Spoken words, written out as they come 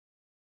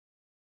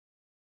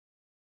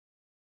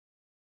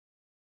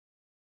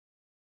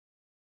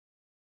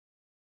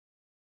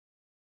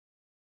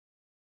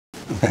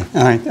Okay.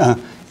 All right.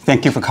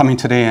 Thank you for coming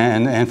today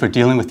and for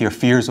dealing with your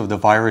fears of the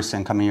virus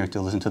and coming here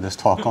to listen to this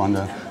talk on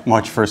the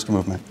March 1st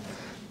movement.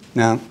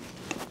 Now,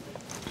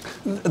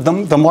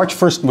 the March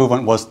 1st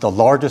movement was the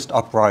largest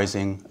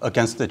uprising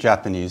against the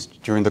Japanese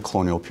during the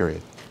colonial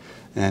period.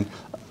 And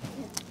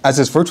as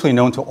is virtually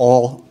known to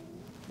all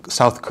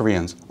South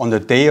Koreans, on the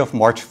day of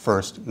March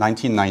 1st,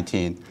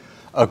 1919,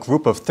 a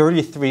group of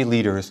 33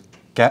 leaders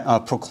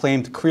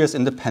proclaimed Korea's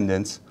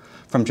independence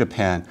from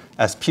Japan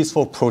as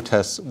peaceful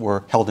protests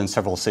were held in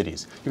several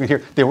cities. You can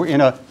hear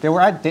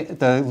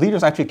the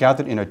leaders actually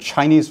gathered in a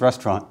Chinese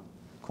restaurant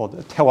called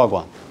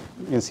Taewagwan.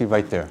 You can see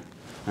right there.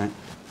 Right?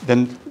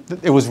 Then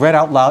it was read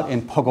out loud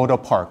in Pagoda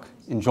Park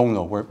in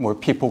Jongno, where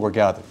people were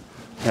gathered.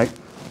 Right?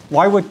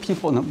 Why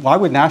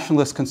would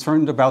nationalists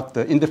concerned about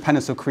the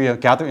independence of Korea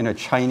gather in a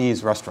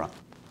Chinese restaurant?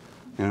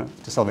 To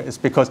celebrate? It's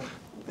because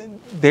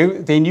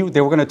they knew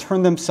they were going to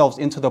turn themselves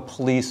into the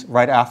police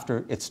right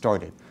after it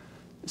started.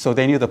 So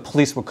they knew the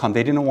police would come.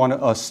 They didn't want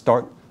to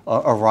start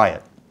a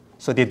riot.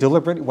 So they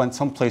deliberately went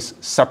someplace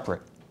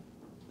separate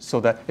so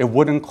that it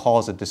wouldn't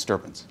cause a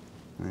disturbance.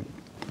 Right?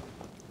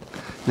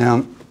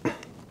 Now,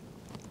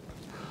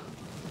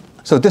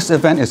 so this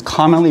event is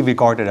commonly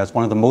regarded as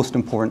one of the most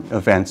important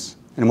events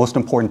and the most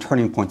important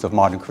turning points of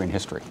modern Korean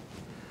history.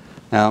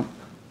 Now,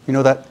 you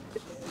know that,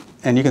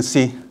 and you can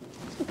see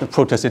the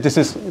protest. This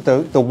is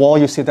the wall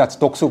you see, that's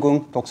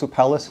Doksu-gung, Doksu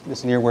Palace. This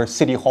is near where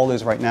City Hall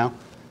is right now.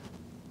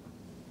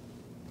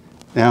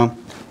 Now,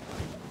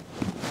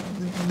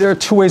 there are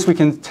two ways we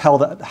can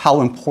tell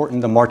how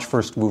important the March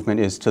 1st movement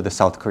is to the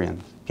South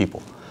Korean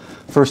people.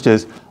 First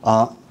is,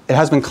 it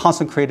has been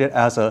consecrated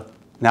as a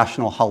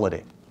national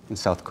holiday in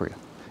South Korea.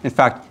 In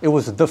fact, it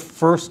was the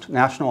first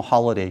national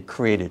holiday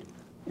created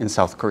in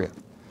South Korea.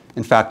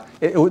 In fact,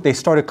 they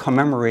started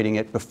commemorating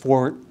it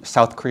before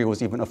South Korea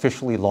was even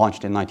officially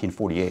launched in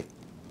 1948.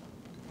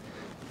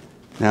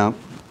 Now,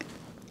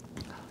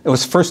 it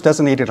was first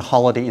designated a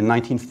holiday in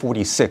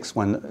 1946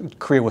 when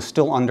Korea was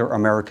still under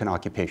American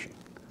occupation.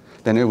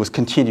 Then it was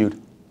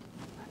continued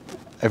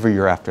every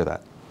year after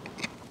that.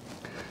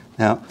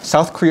 Now,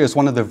 South Korea is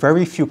one of the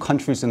very few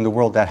countries in the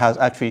world that has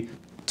actually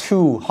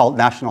two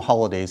national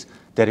holidays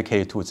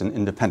dedicated to its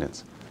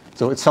independence.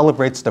 So it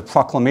celebrates the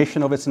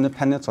proclamation of its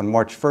independence on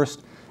March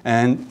 1st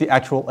and the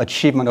actual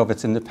achievement of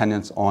its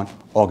independence on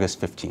August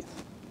 15th.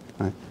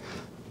 Right?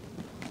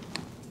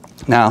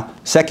 Now,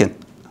 second,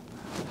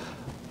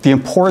 the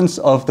importance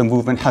of the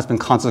movement has been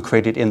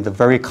consecrated in the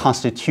very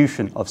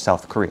constitution of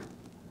South Korea.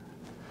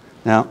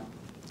 Now,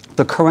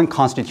 the current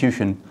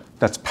constitution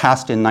that's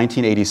passed in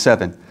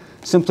 1987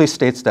 simply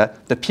states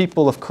that the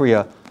people of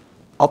Korea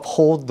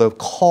uphold the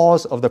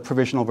cause of the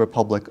Provisional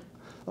Republic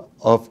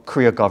of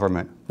Korea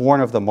government, born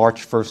of the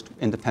March 1st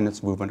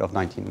independence movement of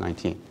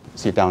 1919.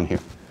 See it down here.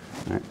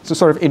 Right? So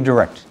sort of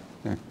indirect.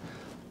 Okay?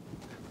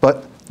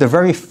 But the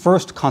very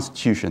first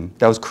constitution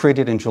that was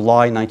created in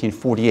July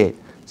 1948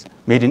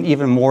 made an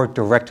even more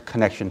direct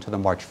connection to the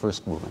March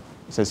 1st movement.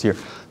 It says here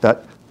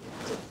that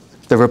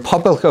the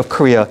Republic of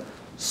Korea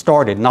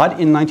started not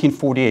in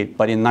 1948,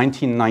 but in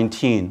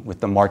 1919 with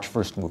the March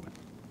 1st movement.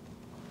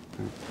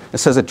 It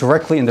says it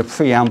directly in the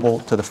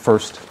preamble to the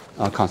first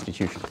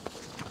constitution.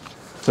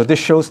 So this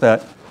shows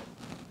that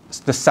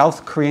the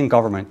South Korean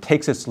government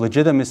takes its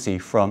legitimacy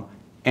from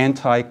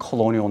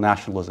anti-colonial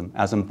nationalism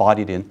as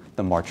embodied in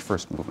the March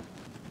 1st movement.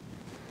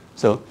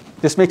 So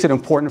this makes it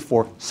important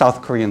for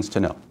South Koreans to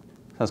know.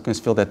 South Koreans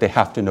feel that they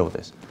have to know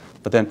this.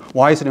 But then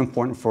why is it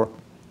important for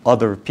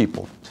other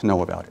people to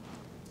know about it?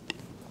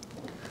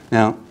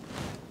 Now,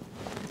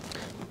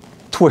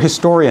 to a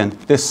historian,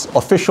 this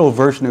official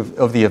version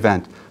of the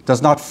event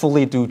does not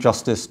fully do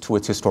justice to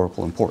its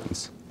historical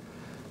importance.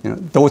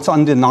 Though it's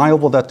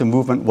undeniable that the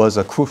movement was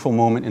a crucial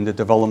moment in the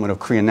development of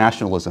Korean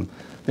nationalism,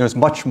 there's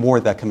much more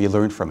that can be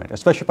learned from it,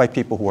 especially by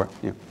people who are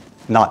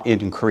not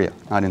in Korea,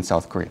 not in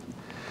South Korea.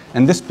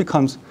 And this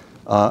becomes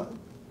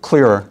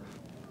clearer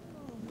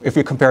if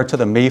you compare it to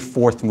the May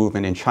 4th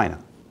movement in China.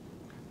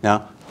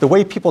 Now, the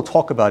way people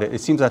talk about it,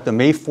 it seems that the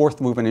May 4th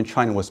movement in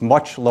China was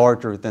much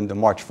larger than the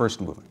March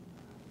 1st movement.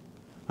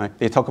 Right?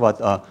 They talk about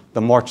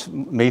the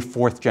May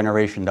 4th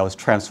generation that was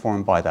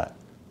transformed by that.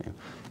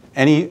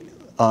 Any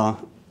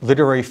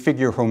literary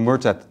figure who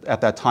emerged at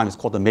that time is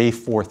called the May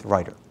 4th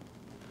writer.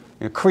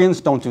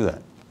 Koreans don't do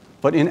that.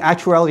 But in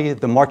actuality,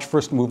 the March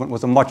 1st movement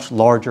was a much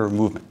larger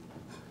movement.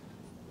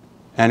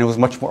 And it was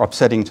much more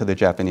upsetting to the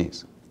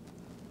Japanese.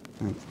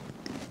 Right?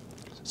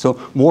 So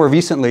more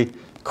recently,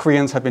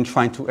 Koreans have been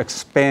trying to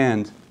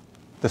expand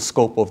the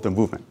scope of the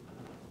movement.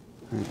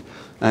 Right?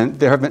 And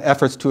there have been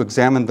efforts to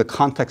examine the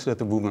context of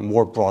the movement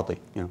more broadly,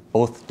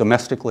 both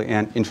domestically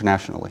and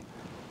internationally.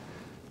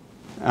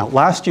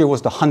 Last year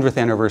was the 100th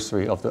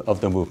anniversary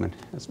of the movement,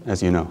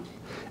 as you know.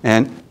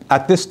 And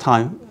at this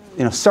time,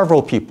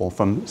 several people,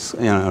 from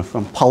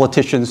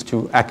politicians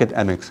to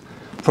academics,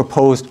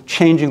 proposed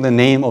changing the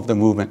name of the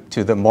movement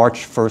to the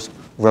March 1st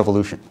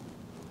Revolution.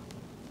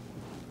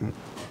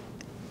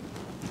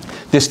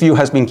 This view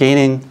has been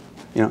gaining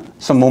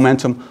some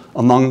momentum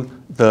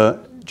among the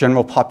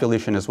general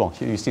population as well.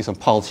 You see some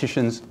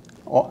politicians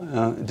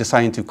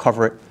deciding to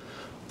cover it.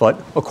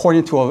 But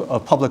according to a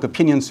public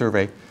opinion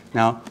survey,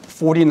 now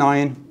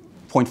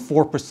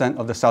 49.4%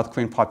 of the South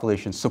Korean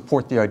population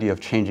support the idea of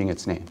changing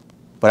its name.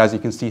 But as you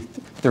can see,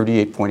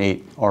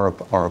 38.8%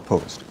 are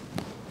opposed.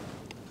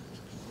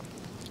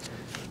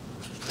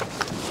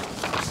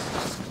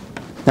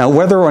 Now,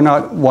 whether or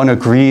not one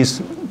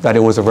agrees that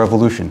it was a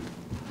revolution,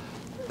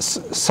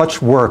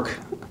 such work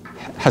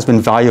has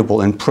been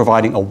valuable in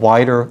providing a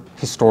wider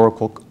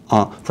historical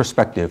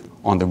perspective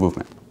on the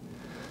movement.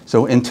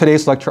 So in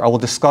today's lecture, I will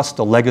discuss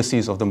the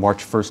legacies of the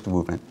March 1st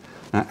movement,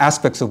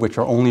 aspects of which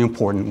are only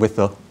important with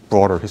a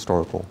broader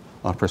historical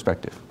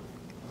perspective.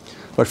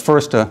 But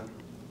first, and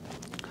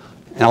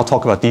I'll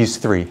talk about these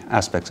three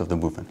aspects of the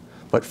movement.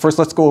 But first,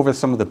 let's go over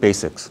some of the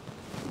basics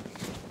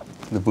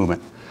of the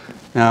movement.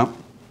 Now,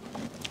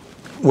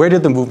 where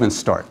did the movement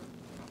start?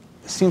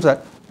 It seems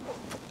that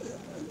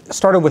it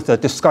started with the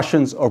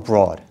discussions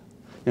abroad.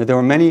 There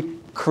were many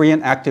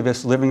Korean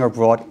activists living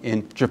abroad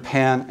in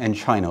Japan and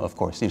China, of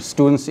course.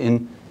 Students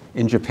in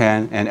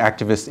Japan and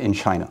activists in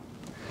China.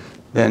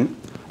 Then,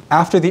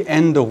 after the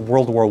end of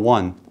World War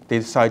I, they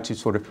decided to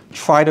sort of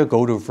try to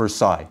go to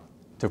Versailles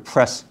to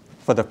press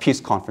for the peace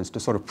conference, to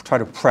sort of try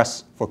to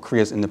press for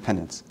Korea's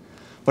independence.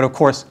 But of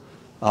course,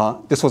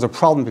 this was a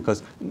problem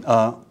because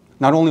not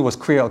only was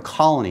Korea a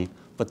colony,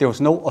 but there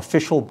was no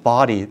official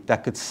body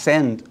that could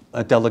send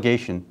a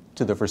delegation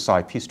to the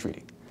Versailles Peace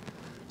Treaty.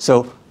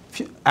 So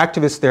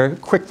activists there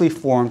quickly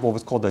formed what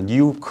was called the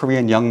New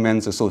Korean Young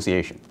Men's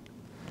Association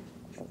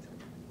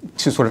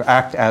to sort of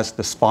act as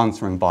the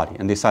sponsoring body,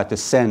 and they decided to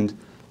send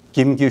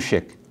Kim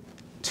Gyu-sik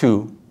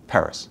to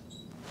Paris.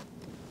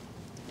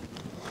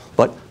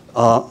 But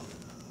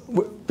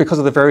because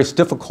of the various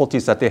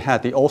difficulties that they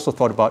had, they also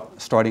thought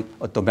about starting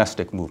a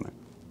domestic movement.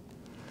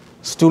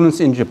 Students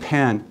in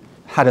Japan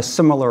had a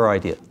similar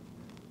idea,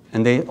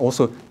 and they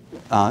also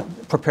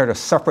prepared a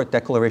separate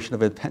Declaration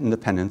of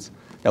Independence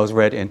that was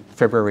read in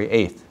February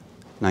 8th,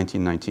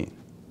 1919.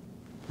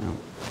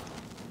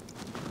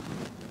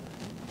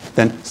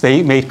 Then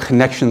they made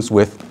connections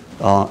with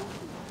a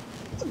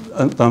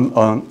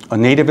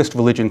nativist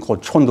religion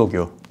called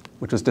Chondogyo,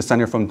 which was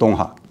descended from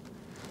Donghak.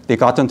 They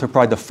got them to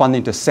provide the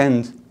funding to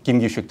send Kim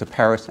Gyu-sik to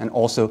Paris and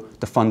also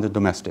to fund the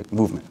domestic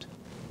movement.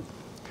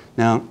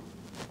 Now,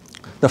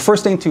 the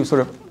first thing to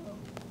sort of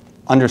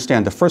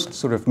understand, the first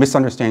sort of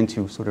misunderstanding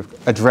to sort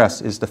of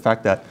address is the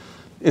fact that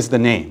is the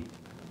name,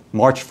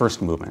 March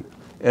 1st movement.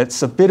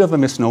 It's a bit of a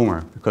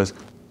misnomer because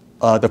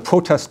the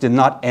protests did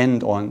not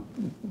end on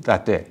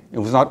that day. It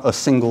was not a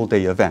single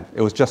day event.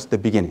 It was just the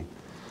beginning.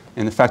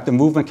 And in fact, the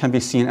movement can be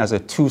seen as a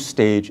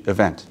two-stage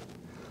event.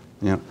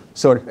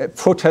 So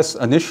protests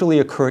initially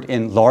occurred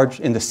in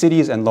the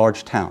cities and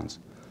large towns,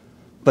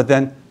 but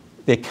then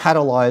they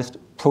catalyzed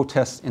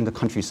protests in the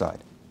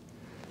countryside.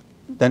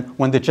 Then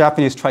when the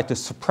Japanese tried to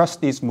suppress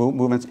these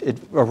movements, it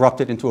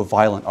erupted into a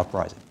violent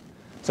uprising.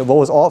 So what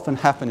was often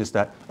happened is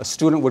that a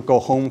student would go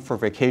home for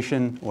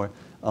vacation or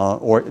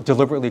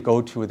deliberately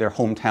go to their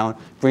hometown,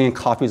 bringing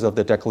copies of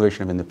the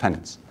Declaration of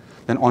Independence.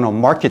 Then on a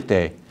market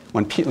day,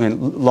 when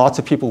lots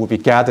of people would be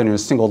gathered in a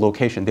single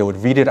location, they would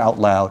read it out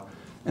loud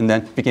and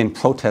then begin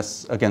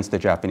protests against the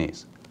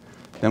Japanese.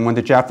 Then when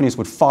the Japanese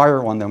would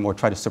fire on them or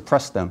try to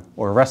suppress them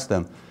or arrest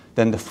them,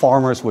 then the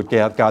farmers would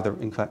gather,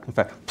 in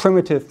fact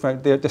primitive,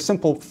 right, the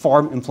simple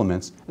farm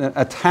implements, and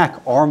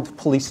attack armed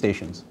police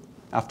stations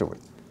afterward.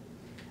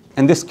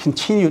 And this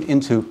continued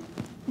into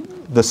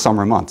the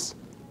summer months.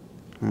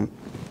 Right?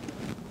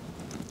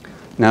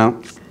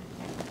 Now,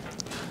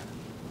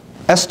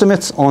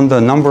 estimates on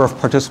the number of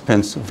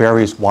participants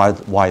varies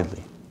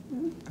widely,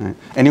 right?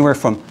 Anywhere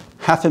from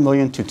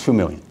 500,000 to 2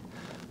 million.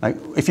 Like,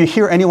 if you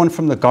hear anyone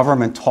from the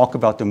government talk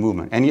about the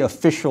movement, any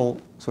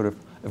official sort of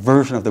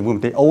version of the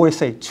movement, they always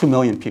say 2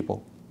 million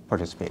people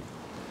participated.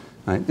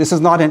 Right? This is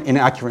not an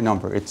inaccurate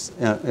number.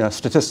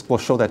 Statistics will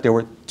show that there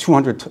were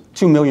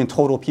 2 million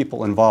total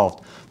people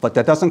involved, but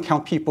that doesn't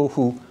count people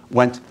who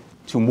went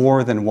to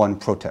more than one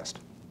protest.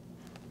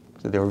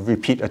 So they were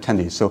repeat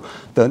attendees. So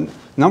the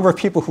number of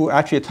people who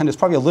actually attended is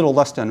probably a little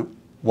less than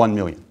 1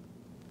 million.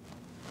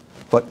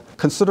 But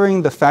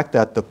considering the fact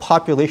that the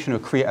population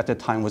of Korea at the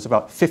time was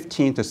about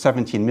 15 to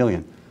 17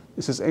 million,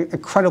 this is an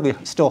incredibly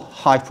still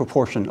high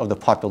proportion of the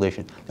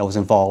population that was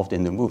involved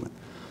in the movement.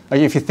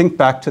 If you think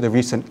back to the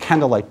recent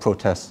candlelight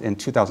protests in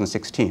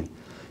 2016,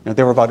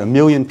 there were about 1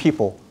 million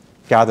people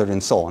gathered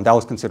in Seoul, and that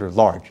was considered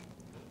large.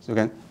 So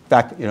again,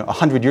 back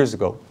 100 years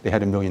ago, they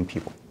had 1 million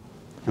people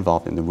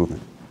involved in the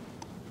movement.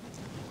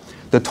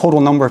 The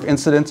total number of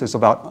incidents is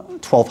about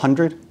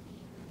 1,200,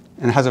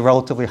 and has a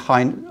relatively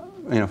high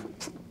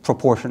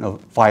proportion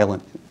of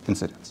violent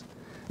incidents.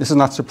 This is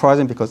not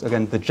surprising because,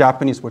 again, the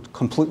Japanese were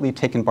completely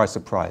taken by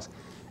surprise,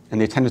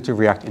 and they tended to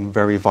react in a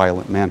very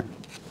violent manner.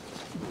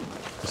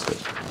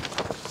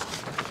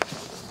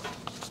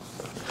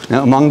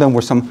 Now, among them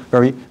were some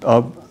very,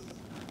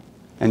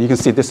 and you can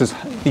see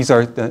these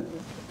are the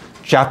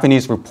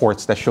Japanese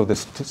reports that show the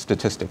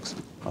statistics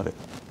of it.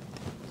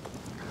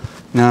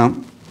 Now,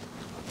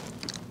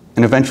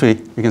 and eventually,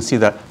 you can see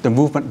that the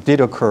movement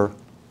did occur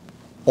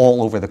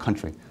all over the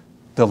country.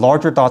 The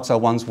larger dots are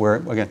ones where,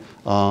 again,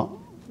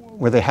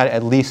 where they had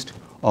at least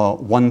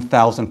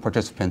 1,000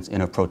 participants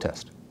in a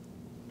protest.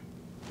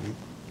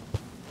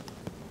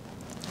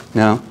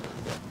 Now,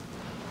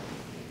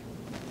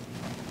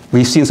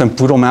 we've seen some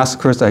brutal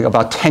massacres. Like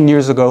about 10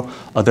 years ago,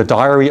 the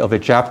diary of a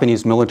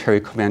Japanese military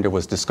commander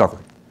was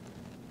discovered.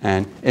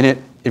 And in it,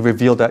 it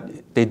revealed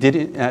that they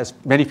did, as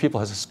many people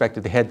have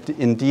suspected, they had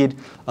indeed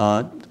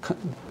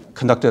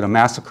conducted a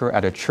massacre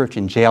at a church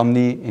in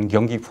Jeomni in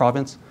Gyeonggi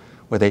province,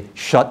 where they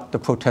shut the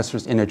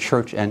protesters in a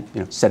church and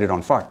set it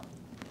on fire.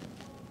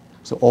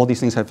 So all these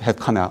things have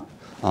come out.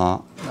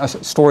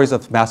 Stories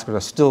of massacres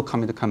are still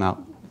coming to come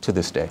out to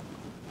this day.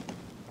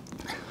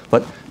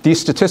 But these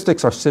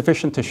statistics are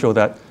sufficient to show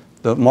that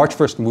the March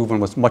 1st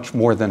movement was much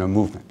more than a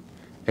movement.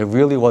 It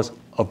really was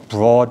a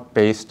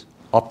broad-based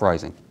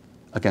uprising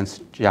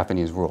against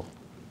Japanese rule.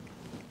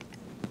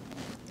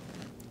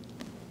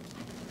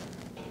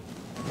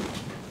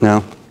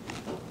 Now,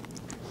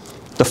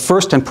 the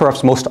first and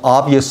perhaps most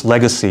obvious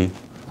legacy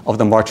of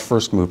the March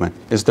 1st movement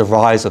is the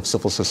rise of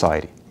civil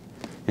society.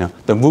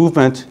 The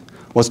movement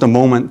was the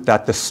moment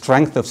that the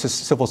strength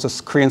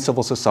of Korean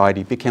civil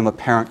society became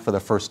apparent for the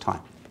first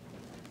time.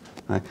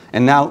 Right?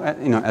 And now,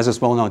 as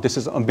is well known, this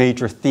is a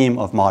major theme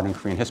of modern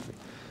Korean history.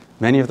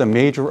 Many of the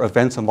major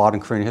events of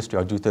modern Korean history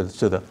are due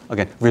to the,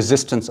 again,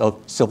 resistance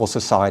of civil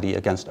society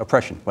against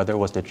oppression, whether it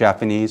was the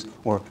Japanese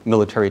or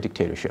military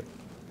dictatorship.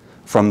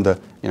 From the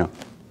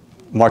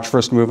March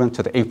 1st movement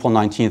to the April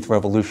 19th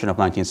revolution of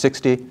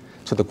 1960,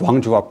 to the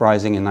Gwangju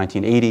uprising in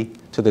 1980,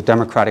 to the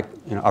democratic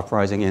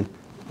uprising in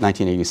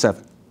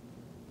 1987.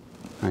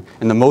 Right?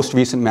 And the most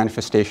recent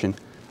manifestation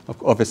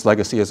of its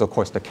legacy is, of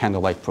course, the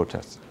candlelight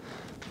protests.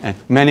 And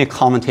many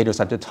commentators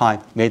at the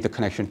time made the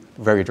connection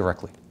very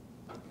directly.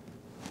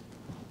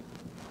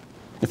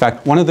 In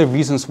fact, one of the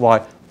reasons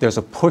why there's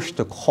a push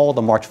to call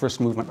the March 1st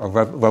movement a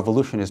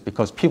revolution is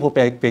because people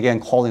began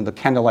calling the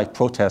candlelight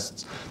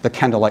protests the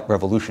candlelight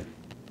revolution.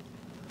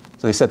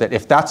 So they said that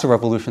if that's a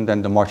revolution,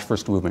 then the March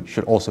 1st movement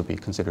should also be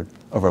considered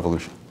a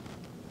revolution.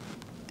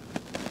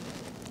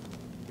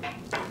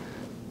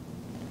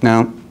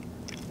 Now,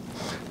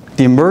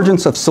 the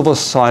emergence of civil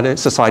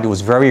society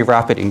was very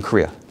rapid in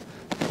Korea.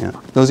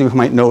 Those of you who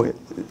might know,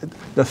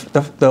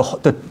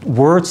 the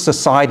word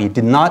society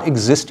did not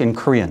exist in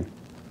Korean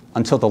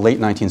until the late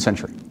 19th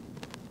century.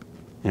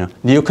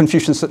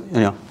 Neo-Confucian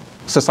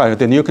society,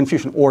 the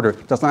Neo-Confucian order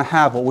does not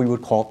have what we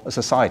would call a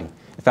society.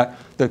 In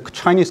fact, the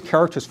Chinese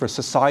characters for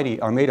society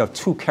are made of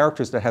two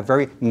characters that have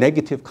very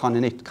negative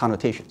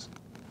connotations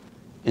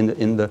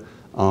in the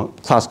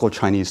classical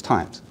Chinese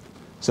times.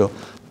 So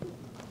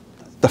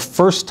the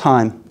first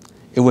time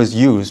it was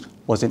used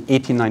was in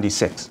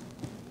 1896.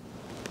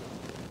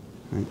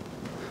 Right?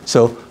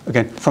 So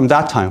again, from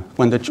that time,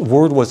 when the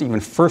word was even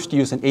first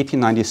used in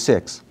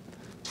 1896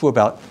 to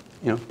about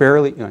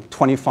barely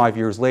 25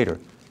 years later,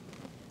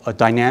 a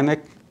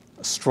dynamic,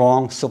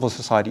 strong civil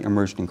society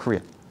emerged in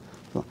Korea.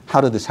 So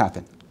how did this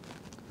happen?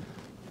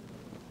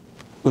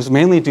 It was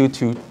mainly due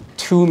to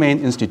two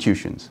main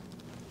institutions,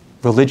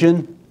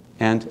 religion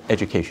and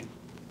education.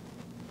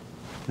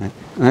 Right?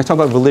 When I talk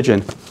about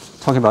religion, I'm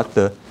talking about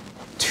the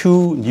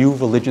two new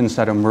religions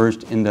that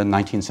emerged in the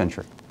 19th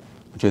century,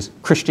 which is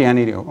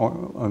Christianity,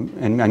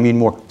 and I mean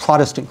more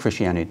Protestant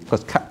Christianity,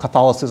 because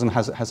Catholicism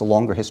has a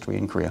longer history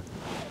in Korea.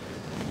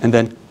 And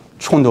then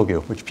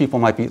Chondogyo, which people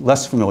might be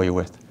less familiar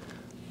with.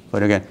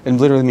 But again, it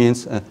literally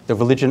means the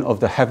religion of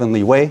the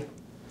heavenly way,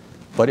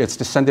 but it's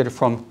descended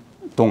from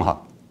Donghak,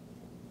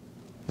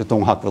 the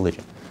Donghak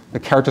religion. The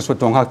characters for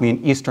Donghak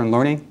mean Eastern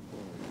learning,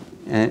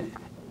 and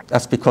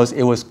that's because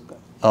it was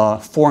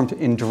formed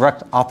in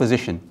direct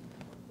opposition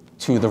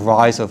to the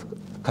rise of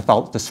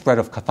the spread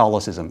of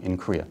Catholicism in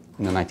Korea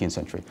in the 19th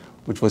century,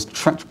 which was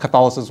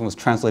Catholicism was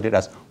translated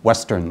as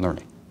Western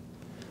learning.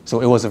 So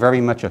it was very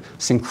much a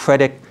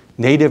syncretic,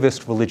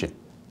 nativist religion.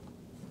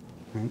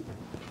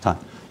 Right?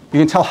 You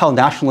can tell how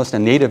nationalist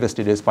and nativist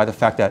it is by the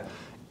fact that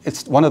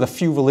it's one of the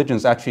few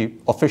religions actually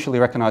officially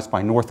recognized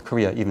by North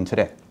Korea even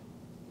today.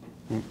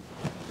 Right?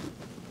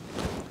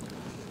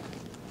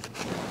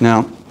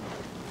 Now,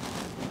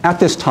 at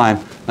this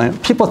time,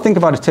 people think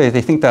about it today,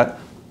 they think that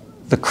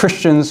the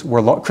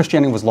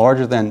Christianity was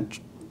larger than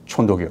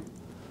Chondogyo.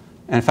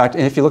 And in fact,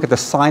 if you look at the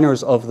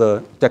signers of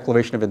the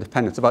Declaration of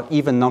Independence, about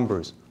even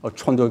numbers of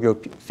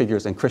Chondogyo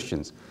figures and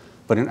Christians.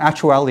 But in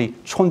actuality,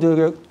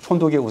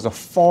 Chondogyo was a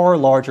far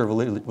larger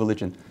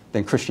religion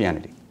than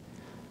Christianity.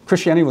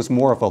 Christianity was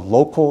more of a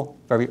local,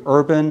 very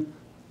urban,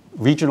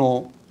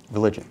 regional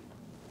religion.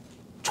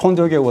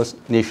 Chondogyo was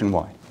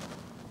nationwide.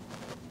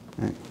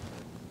 Right?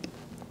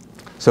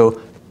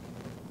 So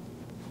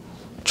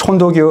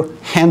Chondogyo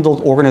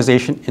handled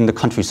organization in the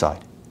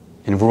countryside,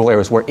 in rural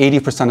areas where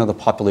 80% of the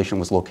population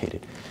was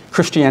located.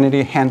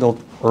 Christianity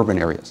handled urban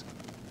areas.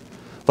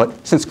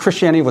 But since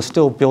Christianity was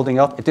still building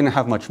up, it didn't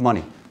have much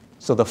money.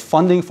 So the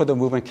funding for the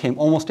movement came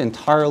almost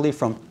entirely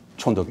from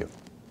Chondogyo,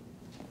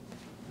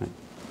 right?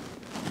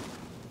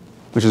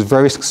 Which is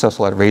very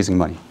successful at raising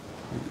money.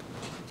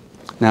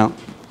 Now,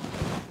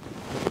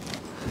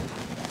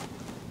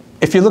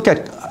 if if you look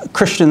at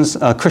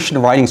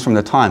Christian writings from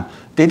the time,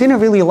 they didn't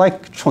really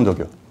like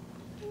Chondogyo.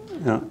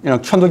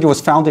 Chondogyo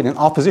was founded in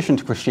opposition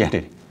to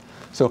Christianity.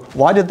 So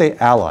why did they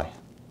ally?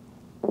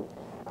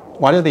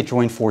 Why did they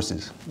join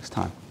forces this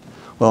time?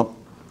 Well,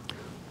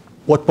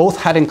 what both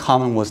had in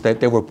common was that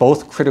they were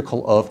both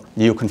critical of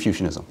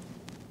Neo-Confucianism,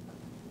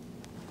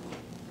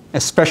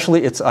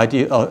 especially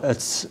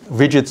its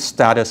rigid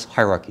status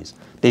hierarchies.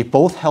 They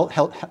both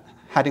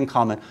had in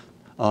common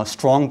a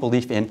strong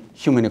belief in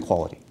human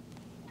equality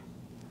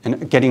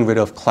and getting rid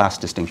of class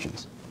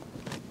distinctions.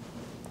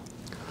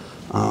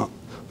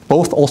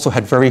 Both also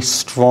had very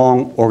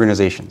strong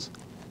organizations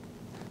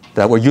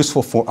that were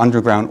useful for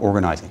underground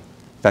organizing.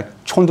 In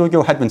fact,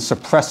 Chondogyo had been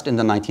suppressed in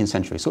the 19th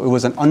century, so it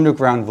was an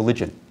underground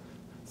religion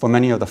for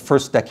many of the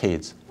first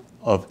decades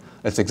of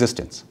its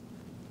existence.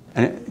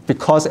 And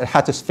because it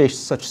had to face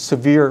such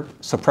severe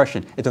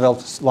suppression, it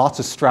developed lots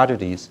of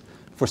strategies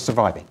for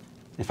surviving,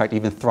 in fact,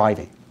 even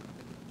thriving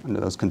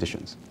under those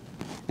conditions.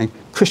 And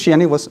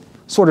Christianity was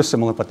sort of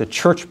similar, but the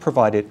church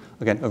provided,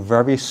 again, a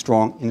very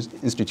strong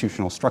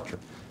institutional structure.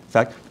 In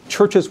fact,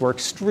 churches were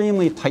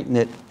extremely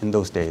tight-knit in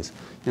those days.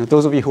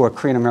 Those of you who are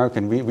Korean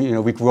American,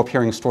 we grew up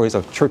hearing stories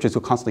of churches who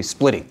are constantly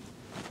splitting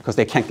because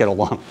they can't get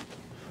along.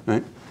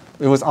 Right?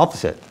 It was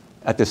opposite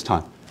at this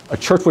time. A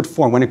church would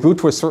form, when it grew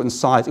to a certain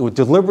size, it would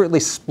deliberately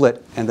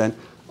split and then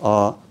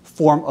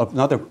form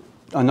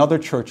another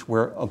church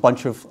where a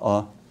bunch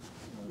of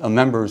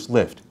members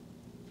lived.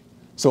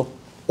 So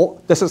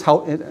this is how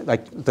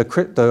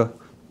the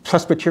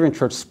Presbyterian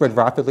church spread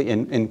rapidly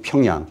in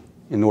Pyongyang,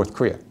 in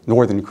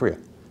northern Korea.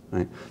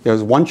 Right? There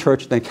was one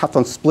church, then kept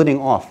on splitting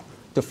off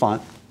to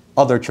find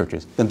other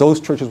churches. Then those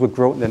churches would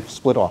grow and then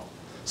split off.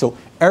 So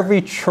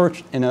every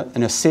church in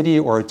a city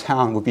or a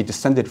town would be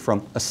descended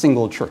from a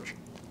single church.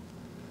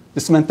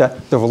 This meant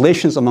that the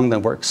relations among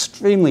them were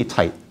extremely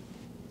tight,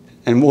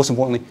 and most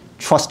importantly,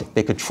 trusting.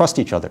 They could trust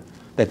each other,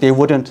 that they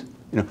wouldn't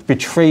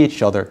betray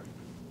each other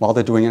while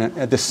they're doing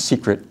this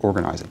secret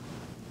organizing.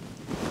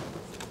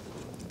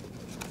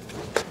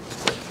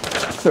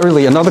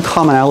 Thirdly, another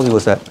commonality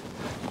was that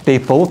they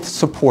both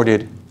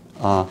supported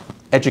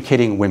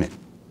educating women.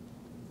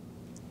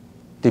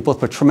 They both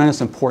put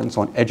tremendous importance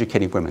on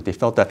educating women. They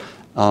felt that,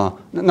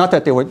 not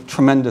that they were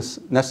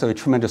necessarily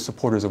tremendous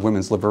supporters of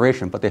women's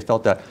liberation, but they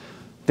felt that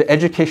the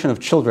education of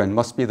children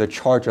must be the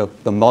charge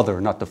of the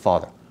mother, not the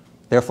father.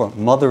 Therefore,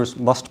 mothers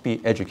must be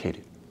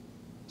educated.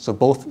 So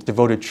both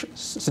devoted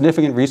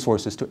significant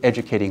resources to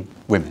educating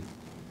women.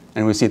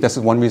 And we see this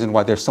is one reason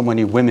why there's so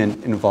many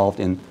women involved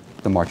in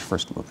the March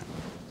 1st movement.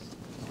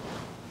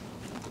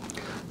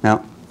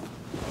 Now,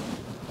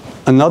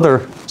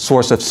 another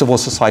source of civil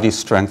society's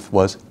strength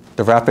was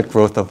the rapid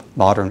growth of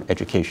modern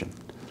education.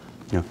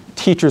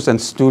 Teachers and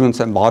students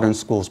at modern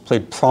schools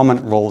played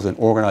prominent roles in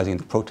organizing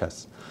the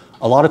protests.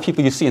 A lot of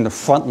people you see in the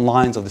front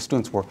lines of the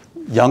students were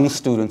young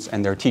students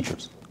and their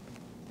teachers,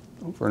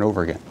 over and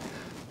over again.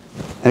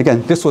 And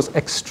again, this was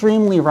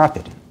extremely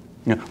rapid.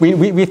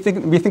 We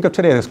think of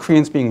today as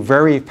Koreans being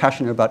very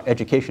passionate about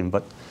education,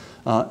 but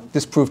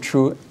this proved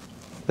true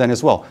then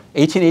as well.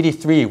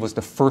 1883 was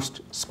the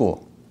first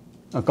school.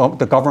 The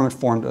government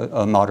formed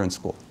a modern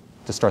school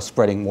to start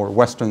spreading more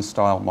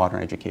Western-style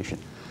modern education.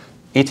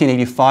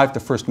 1885, the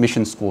first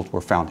mission schools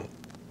were founded.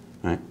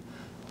 Right?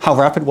 How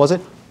rapid was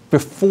it?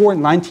 Before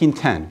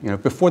 1910,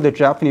 before the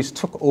Japanese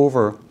took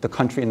over the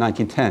country in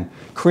 1910,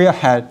 Korea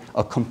had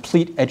a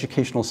complete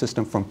educational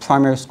system from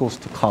primary schools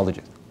to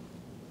colleges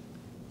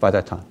by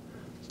that time.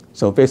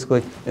 So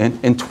basically,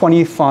 in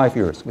 25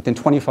 years, within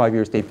 25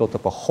 years, they built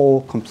up a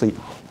whole complete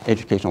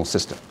educational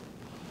system.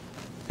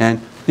 And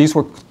these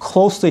were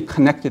closely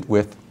connected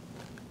with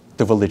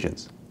the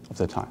religions of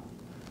the time,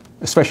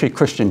 especially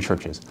Christian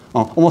churches.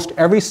 Almost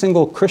every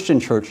single Christian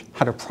church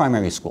had a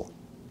primary school.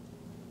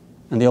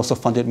 And they also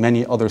funded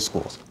many other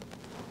schools.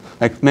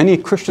 Like many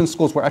Christian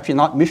schools were actually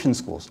not mission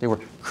schools. They were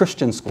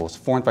Christian schools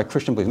formed by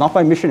Christian believers, not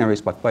by missionaries,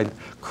 but by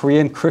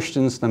Korean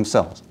Christians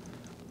themselves,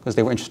 because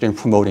they were interested in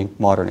promoting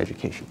modern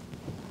education.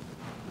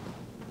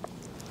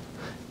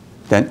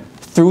 Then,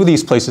 through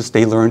these places,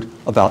 they learned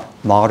about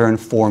modern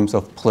forms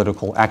of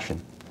political action.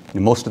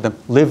 And most of them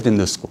lived in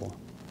this school.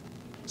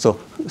 So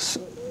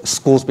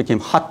schools became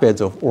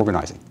hotbeds of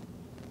organizing.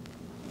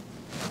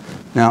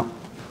 Now,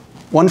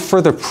 one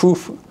further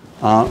proof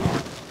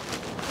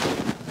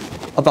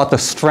about the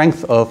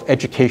strength of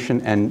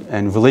education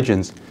and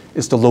religions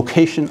is the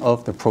location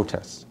of the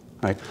protests.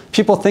 Right?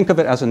 People think of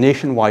it as a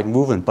nationwide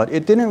movement, but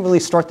it didn't really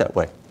start that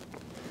way.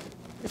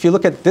 If you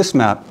look at this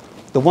map,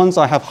 the ones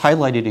I have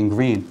highlighted in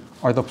green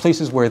are the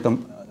places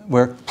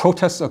where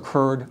protests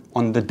occurred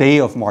on the day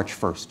of March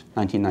 1st,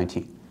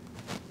 1919.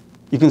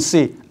 You can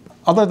see,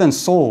 other than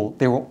Seoul,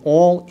 they were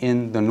all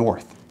in the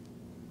north,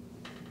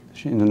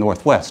 in the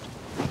northwest.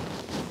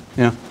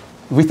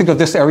 We think of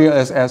this area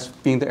as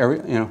being the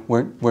area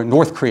where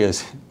North Korea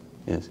is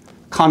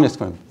communist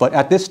country. But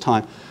at this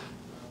time,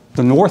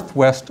 the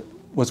northwest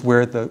was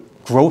where the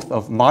growth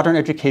of modern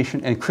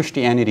education and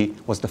Christianity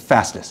was the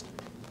fastest.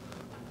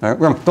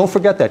 Remember, don't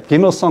forget that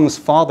Kim Il-sung's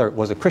father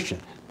was a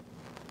Christian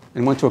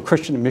and went to a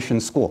Christian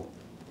mission school.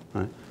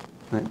 Right?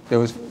 Right? There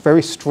was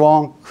very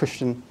strong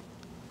Christian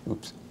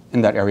groups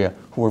in that area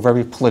who were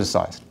very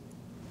politicized.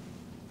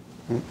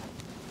 Right?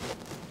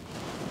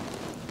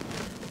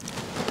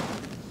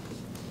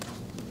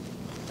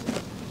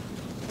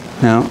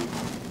 Now,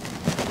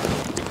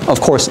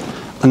 of course,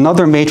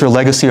 another major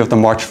legacy of the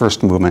March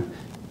 1st movement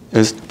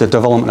is the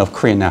development of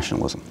Korean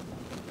nationalism.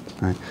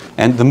 Right?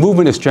 And the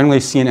movement is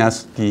generally seen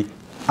as the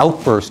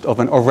outburst of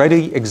an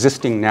already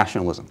existing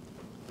nationalism.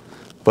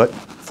 But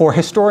for a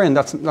historian,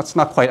 that's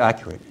not quite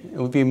accurate. It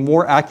would be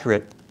more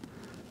accurate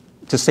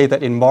to say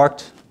that it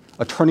marked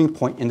a turning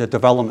point in the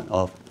development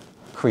of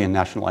Korean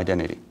national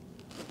identity.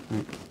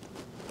 Right?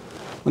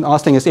 One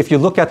odd thing is, if you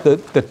look at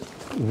the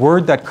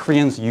word that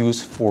Koreans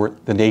use for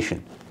the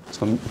nation,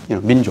 so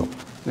민족,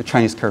 the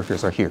Chinese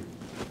characters are here.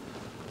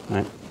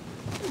 Right?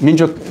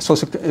 민족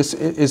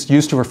is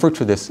used to refer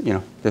to this,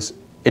 this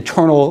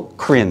eternal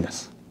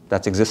Koreanness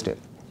that's existed.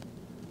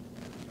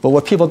 But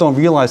what people don't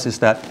realize is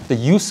that the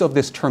use of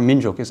this term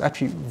민족 is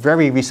actually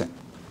very recent.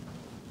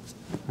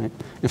 Right?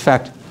 In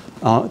fact,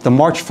 the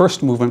March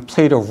 1st movement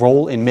played a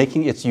role in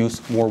making its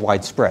use more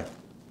widespread.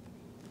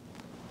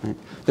 Right?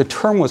 The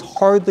term was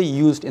hardly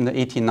used in the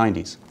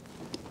 1890s.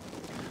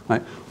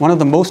 Right? One of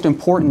the most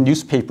important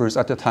newspapers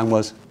at the time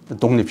was the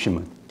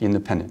독립신문, the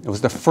Independent. It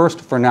was the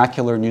first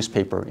vernacular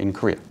newspaper in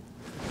Korea.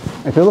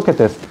 If you look at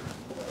this,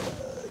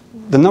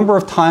 the number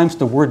of times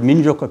the word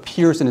민족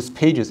appears in its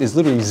pages is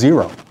literally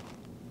 0.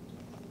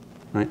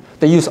 Right?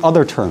 They use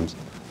other terms,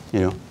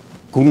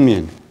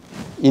 국민,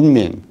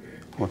 인민,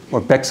 or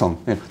백성.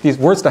 These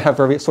words that have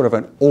very sort of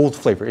an old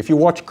flavor. If you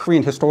watch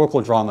Korean historical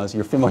dramas,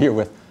 you're familiar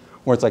with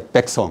words like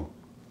백성,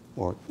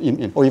 or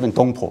인민, or even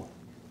동포.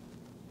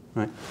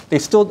 Right? They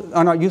still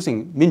are not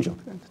using 민족.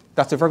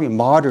 That's a very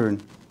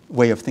modern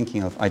way of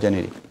thinking of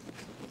identity.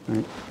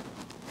 Right?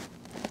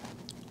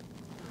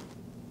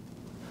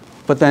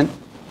 But then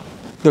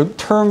the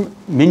term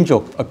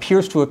민족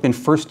appears to have been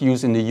first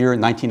used in the year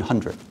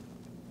 1900.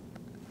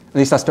 At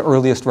least that's the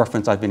earliest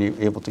reference I've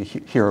been able to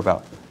hear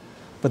about.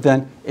 But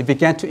then it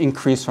began to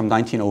increase from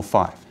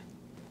 1905.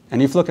 And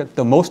if you look at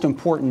the most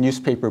important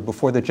newspaper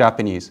before the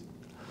Japanese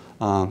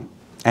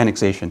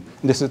annexation,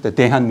 and this is the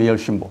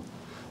대한매일신보.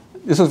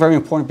 This was very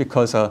important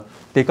because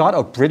they got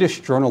a British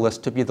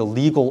journalist to be the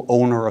legal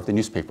owner of the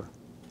newspaper,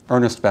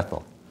 Ernest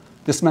Bethel.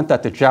 This meant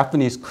that the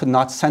Japanese could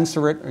not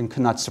censor it and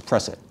could not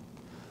suppress it.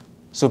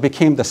 So it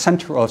became the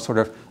center of sort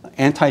of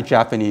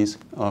anti-Japanese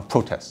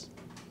protests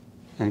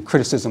and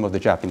criticism of the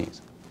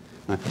Japanese.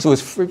 So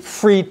it was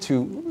free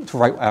to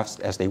write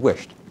as they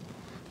wished.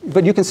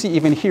 But you can see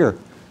even here,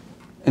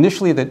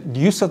 initially the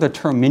use of the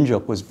term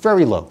민족 was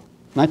very low.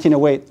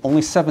 1908,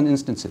 only 7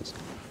 instances.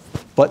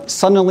 But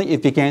suddenly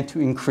it began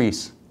to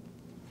increase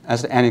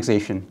as the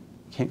annexation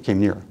came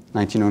nearer,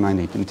 1909,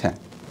 1910.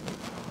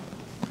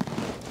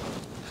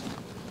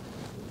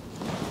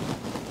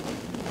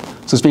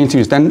 So it's being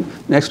used. Then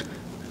next,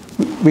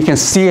 we can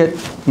see it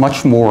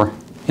much more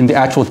in the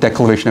actual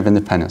Declaration of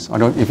Independence. I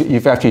don't know if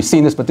you've actually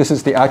seen this, but this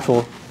is the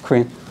actual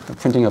Korean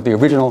printing of the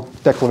original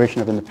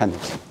Declaration of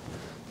Independence.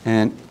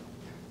 And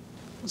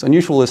what's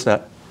unusual is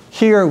that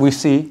here we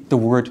see the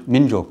word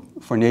민족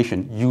for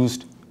nation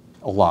used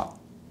a lot.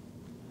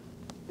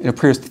 It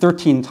appears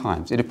 13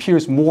 times. It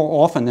appears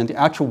more often than the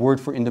actual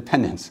word for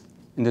independence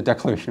in the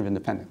Declaration of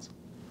Independence.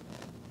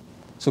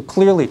 So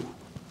clearly,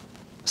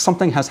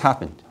 something has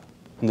happened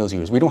in those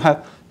years. We don't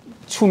have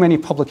too many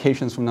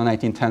publications from the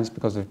 1910s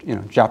because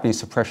of Japanese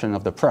suppression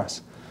of the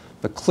press.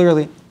 But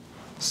clearly,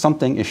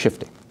 something is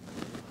shifting.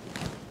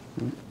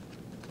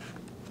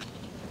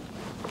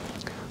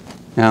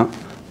 Now,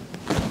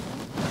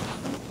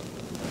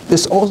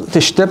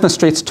 this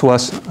demonstrates to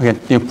us, again,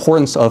 the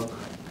importance of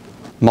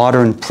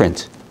modern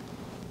print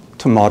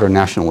to modern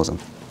nationalism.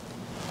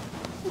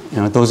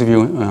 Those of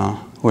you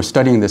who are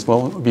studying this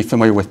will be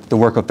familiar with the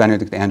work of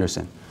Benedict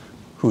Anderson,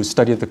 who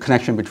studied the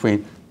connection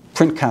between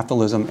print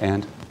capitalism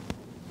and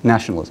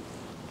nationalism.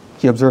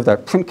 He observed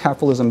that print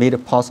capitalism made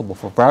it possible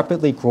for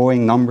rapidly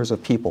growing numbers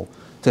of people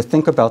to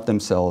think about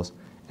themselves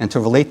and to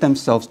relate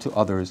themselves to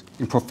others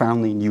in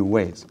profoundly new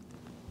ways.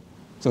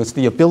 So it's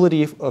the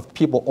ability of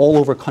people all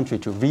over the country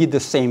to read the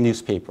same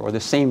newspaper or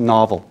the same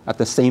novel at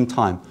the same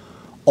time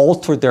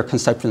altered their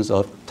conceptions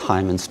of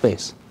time and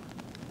space.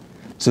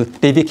 So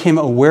they became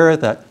aware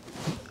that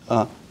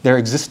their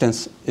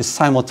existence is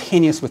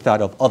simultaneous with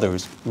that of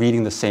others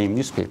reading the same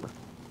newspaper.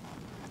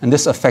 And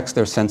this affects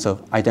their sense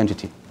of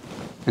identity,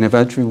 and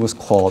eventually was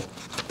called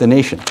the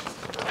nation.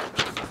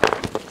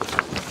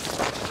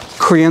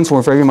 Koreans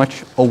were very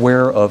much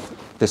aware of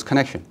this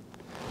connection.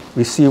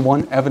 We see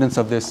one evidence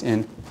of this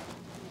in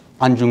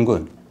An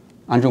Jung-gun.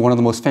 An Jung, one of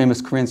the most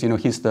famous Koreans,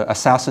 he's the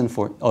assassin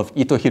of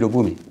Ito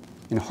Hirobumi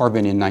in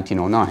Harbin in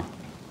 1909.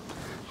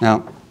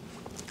 Now,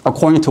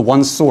 according to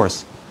one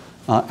source,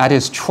 at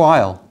his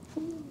trial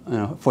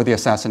for the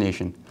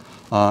assassination,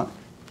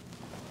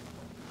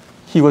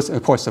 he was,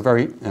 of course, a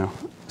very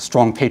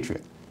strong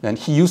patriot. And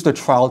he used the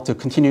trial to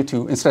continue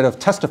to, instead of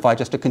testify,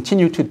 just to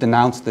continue to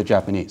denounce the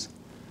Japanese.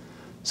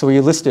 So he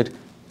listed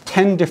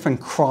 10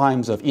 different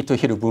crimes of Ito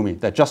Hirobumi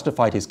that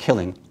justified his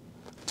killing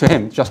to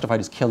him,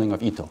 justified his killing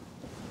of Ito.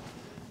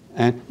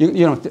 And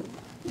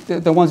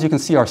the ones you can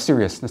see are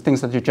serious. The things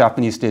that the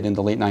Japanese did in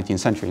the late 19th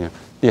century.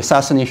 The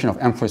assassination of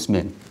Empress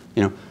Min.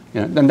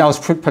 And that was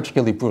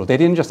particularly brutal. They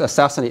didn't just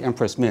assassinate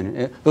Empress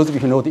Min. Those of you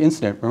who know the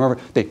incident,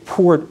 remember they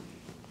poured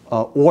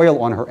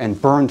oil on her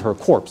and burned her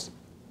corpse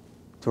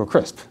to a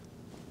crisp.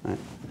 Right?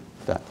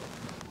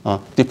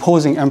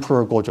 Deposing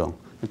Emperor Gojong,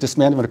 the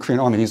dismantlement of the Korean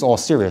army. These are all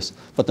serious.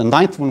 But the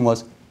ninth one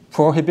was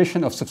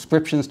prohibition of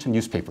subscriptions to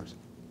newspapers.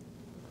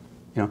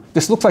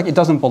 This looks like it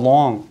doesn't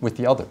belong with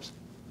the others.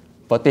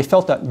 But they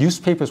felt that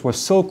newspapers were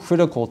so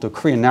critical to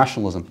Korean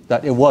nationalism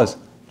that it was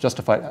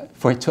justified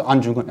for it to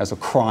Anjungun as a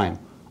crime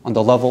on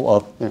the level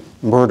of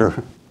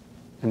murder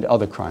and the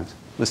other crimes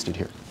listed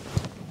here.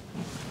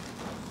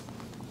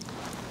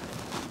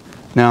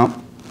 Now,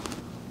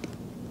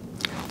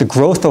 the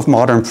growth of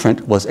modern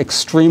print was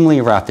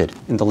extremely rapid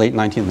in the late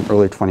 19th and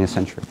early 20th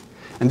century.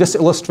 And this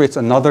illustrates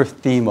another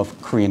theme of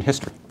Korean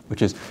history,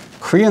 which is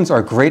Koreans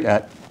are great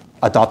at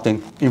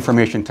adopting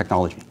information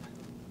technology.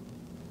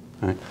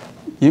 Right?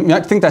 You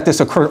might think that this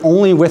occurred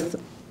only with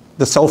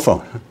the cell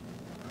phone.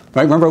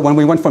 Right? Remember when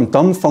we went from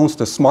dumb phones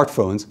to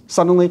smartphones,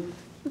 suddenly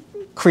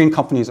Korean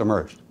companies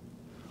emerged.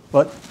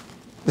 But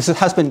this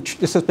has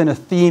been a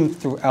theme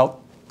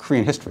throughout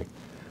Korean history.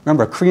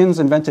 Remember, Koreans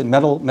invented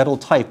metal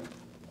type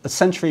a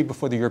century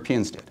before the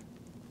Europeans did.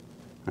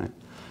 Right?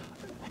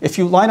 If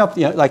you line up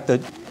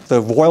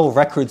the royal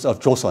records of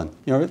Joseon,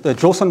 the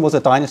Joseon was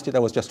a dynasty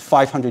that was just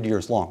 500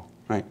 years long.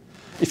 Right?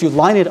 If you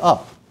line it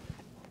up,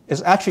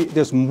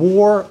 there's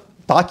more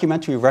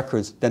documentary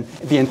records than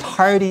the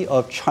entirety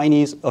of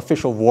Chinese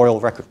official royal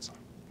records.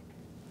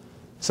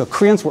 So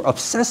Koreans were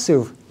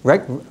obsessive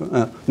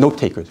note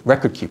takers,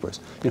 record keepers.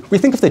 We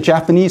think of the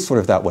Japanese sort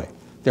of that way.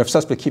 They're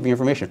obsessed with keeping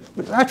information.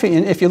 But actually,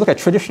 if you look at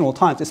traditional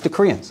times, it's the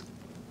Koreans.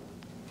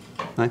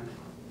 Right?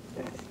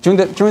 During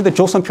the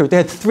Joseon period, they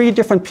had 3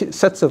 different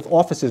sets of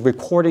offices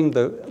recording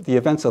the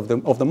events of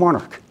the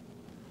monarch.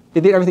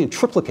 They did everything in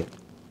triplicate.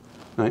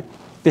 Right?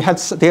 They had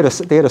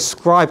a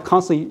scribe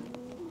constantly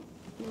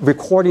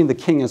recording the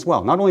king as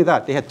well. Not only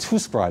that, they had 2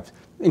 scribes.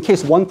 In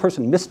case one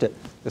person missed it,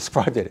 the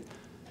scribe did it.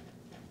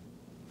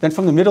 Then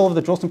from the middle of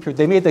the Joseon period,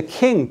 they made the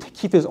king to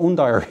keep his own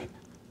diary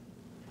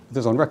with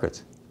his own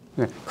records.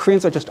 Okay.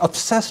 Koreans are just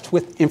obsessed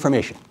with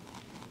information.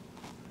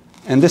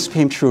 And this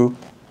became true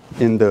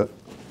in the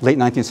late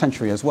 19th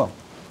century as well.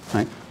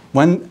 Right?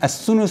 As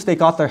soon as they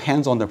got their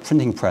hands on the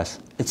printing press,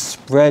 it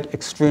spread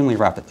extremely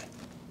rapidly.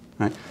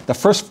 Right? The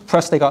first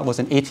press they got was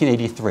in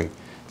 1883.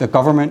 The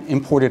government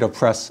imported a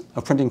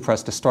printing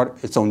press to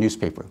start its own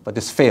newspaper, but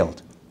this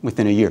failed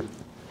within a year.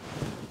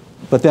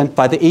 But then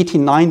by the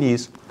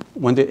 1890s,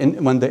 when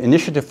the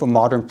initiative for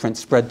modern print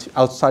spread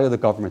outside of the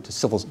government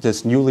to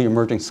this newly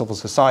emerging civil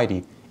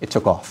society, it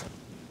took off.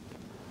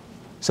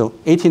 So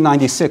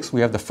 1896,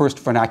 we have the first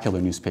vernacular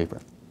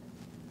newspaper.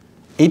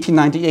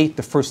 1898,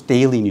 the first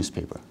daily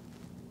newspaper.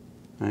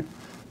 Right?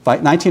 By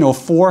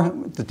 1904,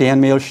 the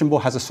Daenmail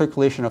Shinbo has a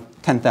circulation of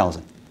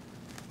 10,000.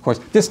 Of course,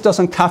 this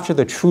doesn't capture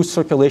the true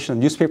circulation of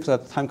newspapers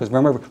at the time, because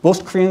remember,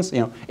 most Koreans,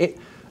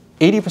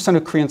 80%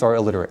 of Koreans are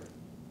illiterate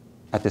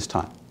at this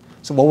time.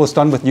 So what was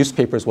done with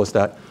newspapers was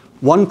that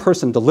one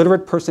person, the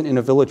literate person in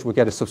a village, would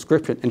get a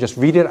subscription and just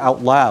read it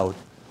out loud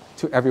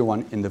to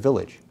everyone in the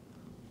village.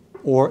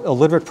 Or a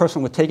literate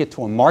person would take it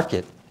to a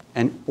market,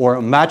 or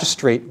a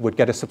magistrate would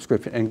get a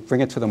subscription and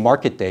bring it to the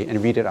market day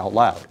and read it out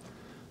loud.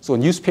 So a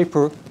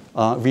newspaper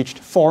reached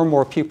far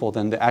more people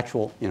than the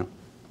actual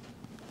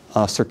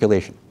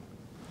circulation.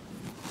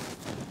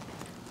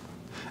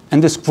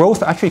 And this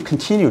growth actually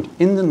continued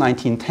in the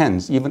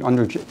 1910s, even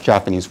under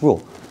Japanese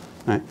rule.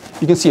 Right?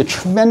 You can see a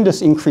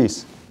tremendous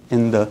increase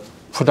in the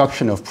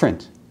production of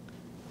print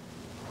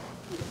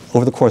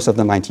over the course of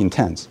the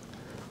 1910s.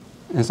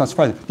 And it's not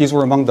surprising. These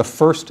were among the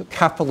first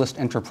capitalist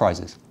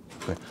enterprises.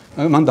 Okay?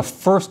 Among the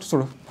first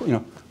sort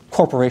of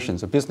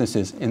corporations or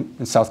businesses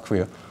in South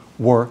Korea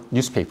were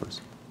newspapers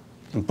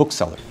and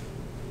booksellers.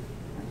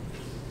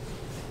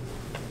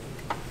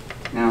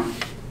 Now,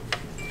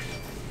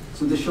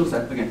 so this shows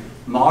that, again,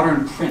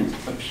 modern print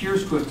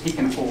appears to have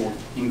taken hold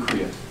in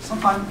Korea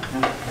sometime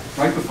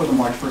right before the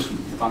March 1st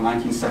movement, about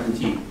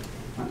 1917,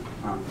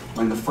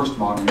 when the first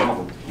modern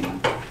novel came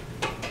out.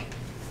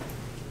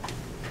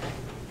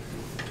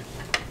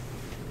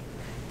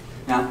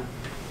 Now,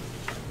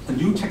 the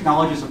new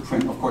technologies of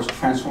print, of course,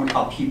 transformed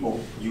how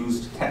people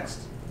used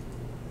text.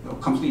 A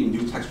completely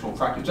new textual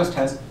practice, just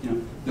as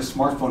the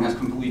smartphone has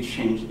completely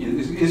changed,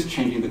 is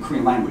changing the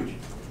Korean language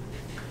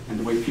and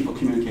the way people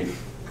communicate.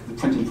 The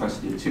printing press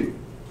did too.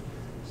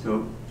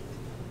 So,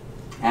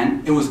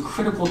 and it was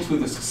critical to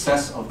the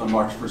success of the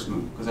March 1st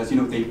movement, because as you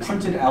know, they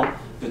printed out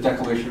the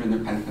Declaration of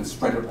Independence and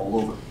spread it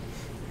all over.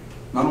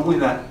 Not only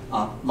that,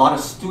 a lot of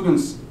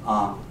students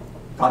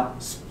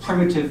got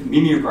primitive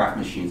mimeograph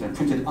machines and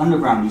printed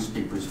underground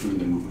newspapers during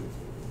the movement.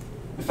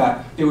 In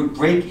fact, they would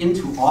break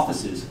into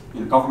offices,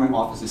 government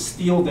offices,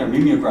 steal their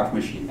mimeograph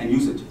machine and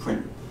use it to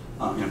print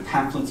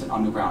pamphlets and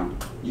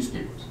underground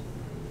newspapers.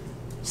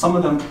 Some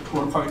of them,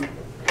 who were probably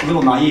a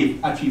little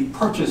naive, actually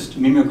purchased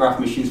mimeograph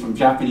machines from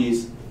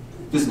Japanese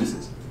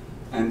businesses.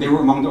 And they were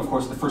among, of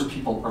course, the first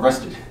people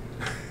arrested.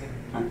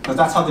 Because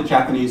that's how the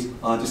Japanese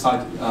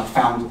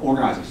found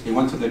organizers. They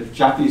went to the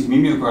Japanese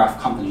mimeograph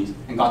companies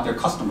and got their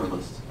customer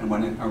lists and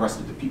went and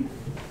arrested the people.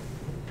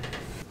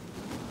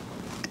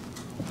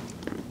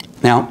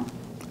 Now,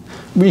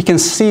 we can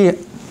see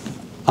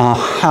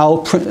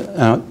how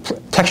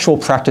textual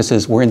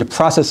practices were in the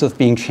process of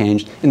being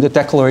changed in the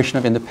Declaration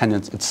of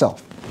Independence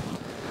itself.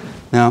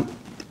 Now,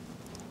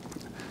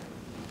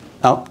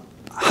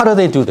 how do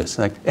they do this?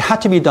 Like, it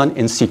had to be done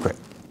in secret.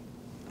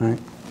 Right?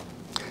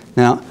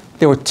 Now,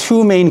 there were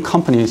two main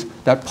companies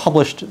that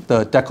published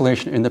the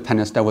Declaration of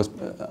Independence that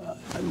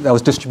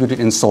was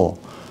distributed in Seoul.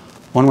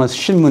 One was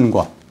Shin.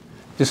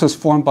 This was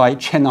formed by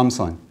Che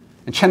Nam-sun.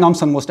 And Che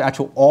Nam-sun was the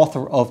actual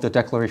author of the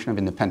Declaration of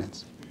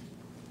Independence,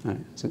 right,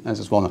 as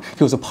is well known.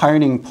 He was a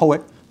pioneering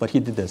poet, but he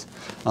did this.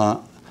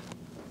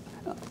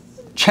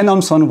 Che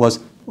Nam-sun was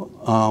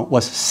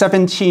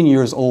 17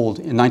 years old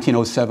in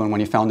 1907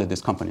 when he founded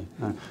this company.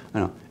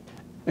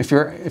 If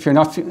you're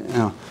not,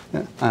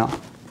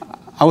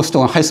 I was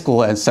still in high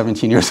school at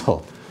 17 years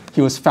old.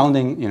 He was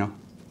founding,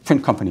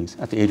 print companies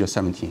at the age of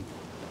 17.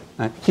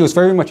 He was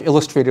very much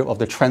illustrative of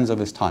the trends of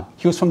his time.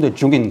 He was from the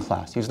Jungin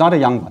class. He was not a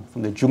Yangban,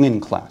 from the Jungin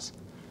class.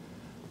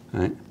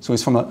 Right? So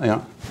he's from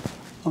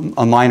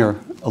a minor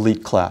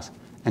elite class.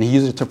 And he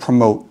used it to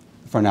promote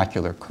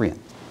vernacular Korean.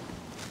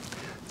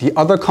 The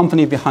other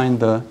company behind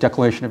the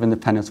Declaration of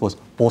Independence was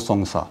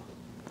Bosongsa.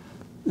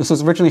 This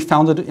was originally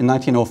founded in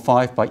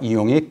 1905 by Lee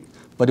Yong-ik,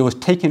 but it was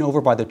taken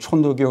over by the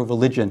Chondogyo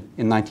religion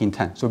in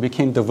 1910. So it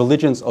became the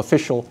religion's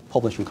official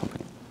publishing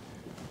company.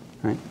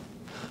 Right?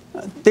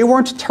 They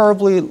weren't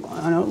terribly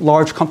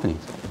large companies.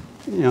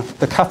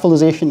 The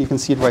capitalization, you can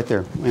see it right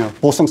there.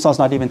 Bosongsa is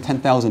not even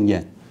 10,000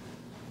 yen.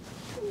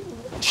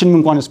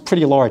 Shinmunguan is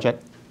pretty large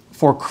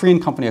for a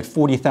Korean company at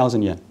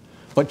 40,000 yen.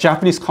 But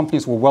Japanese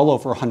companies were well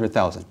over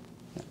 100,000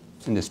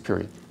 in this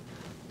period.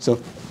 So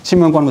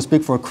Shinmunguan was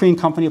big for a Korean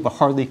company, but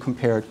hardly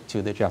compared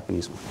to the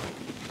Japanese one.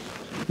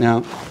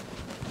 Now,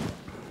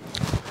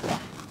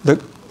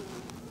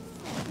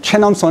 Che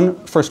Nam-sun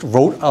first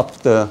wrote up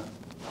the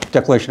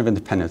Declaration of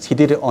Independence. He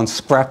did it on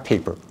scrap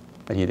paper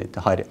that he did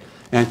to hide it.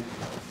 And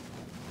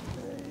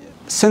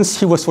since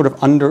he was sort of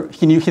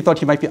he thought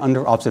he might be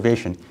under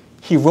observation,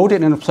 he wrote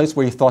it in a place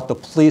where he thought the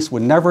police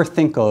would never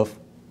think of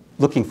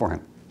looking for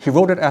him. He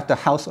wrote it at the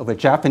house of a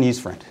Japanese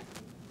friend.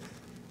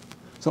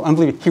 So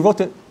unbelievable. He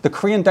wrote the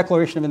Korean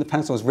Declaration of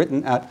Independence was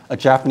written at a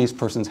Japanese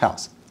person's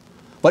house.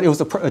 But it was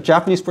a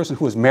Japanese person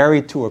who was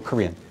married to a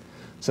Korean.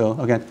 So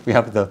again, we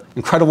have the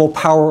incredible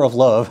power of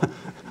love.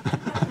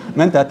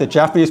 Meant that the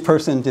Japanese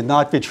person did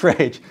not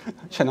betray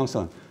Che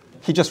Nam-sun.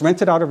 He just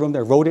rented out a room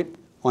there, wrote it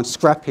on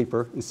scrap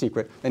paper in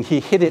secret, and he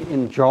hid it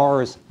in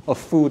jars of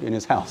food in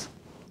his house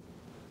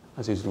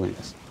as he was doing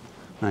this.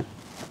 Right?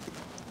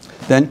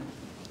 Then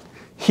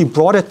he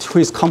brought it to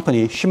his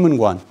company,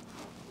 Shinmunguan,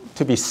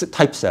 to be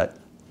typeset,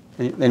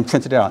 and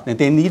printed it out. And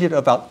they needed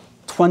about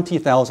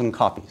 20,000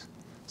 copies.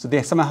 So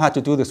they somehow had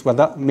to do this,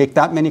 make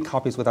that many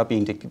copies without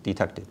being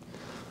detected.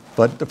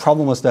 But the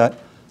problem was that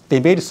they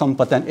made some,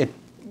 but then it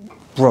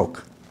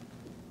broke.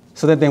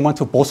 So then they went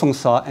to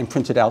Bosongsa and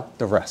printed out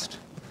the rest.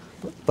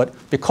 But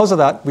because of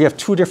that, we have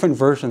two different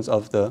versions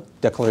of the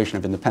Declaration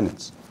of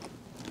Independence.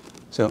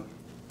 So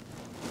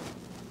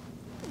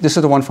this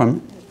is the one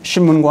from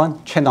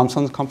Shinmunguan, Che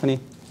Nam-sun's company.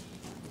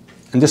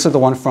 And this is the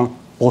one from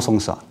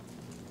Bosongsa.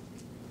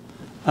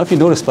 I don't know if you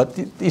noticed, but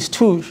these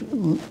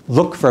two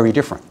look very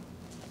different.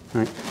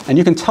 Right? And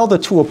you can tell the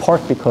two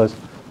apart because,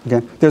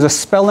 again, there's a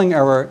spelling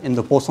error in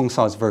the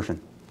Bosongsa's version.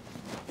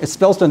 It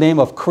spells the name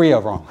of Korea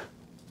wrong.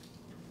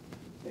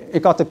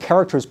 It got the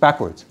characters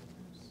backwards.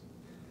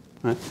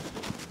 Right?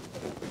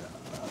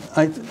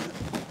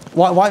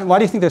 Why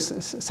do you think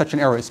there's such an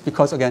error? It's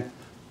because, again,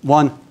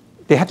 one,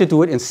 they had to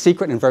do it in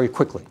secret and very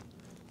quickly.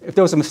 If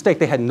there was a mistake,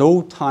 they had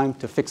no time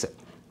to fix it.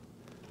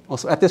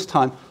 Also, at this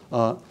time,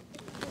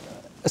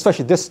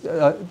 especially this,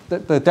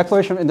 the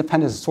Declaration of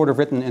Independence is sort of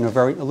written in a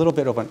little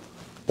bit of an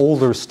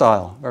older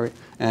style,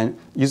 and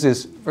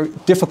uses very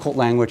difficult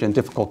language and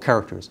difficult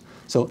characters.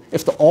 So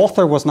if the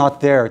author was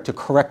not there to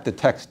correct the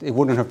text, it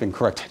wouldn't have been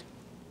corrected.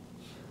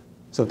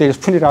 So if they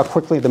just print it out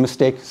quickly, the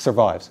mistake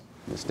survives.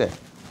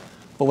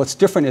 But what's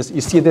different is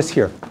you see this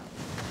here.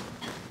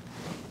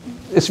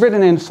 It's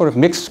written in sort of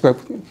mixed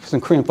script, it's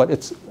in Korean, but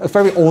it's a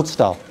very old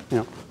style.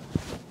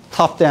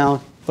 Top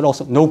down, but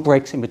also no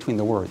breaks in between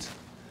the words.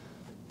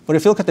 But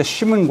if you look at the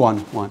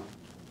Shinmunguan one,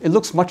 it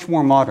looks much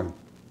more modern.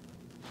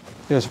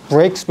 There's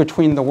breaks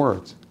between the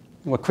words,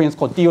 what Koreans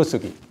call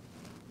띄어쓰기.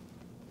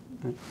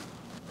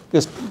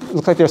 It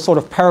looks like there's sort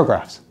of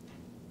paragraphs.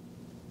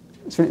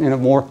 It's written in a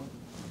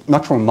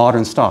much more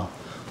modern style.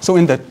 So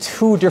in the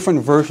two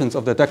different versions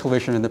of the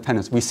Declaration of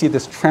Independence, we see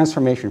this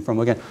transformation from,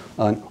 again,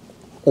 an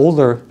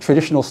older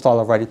traditional style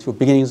of writing to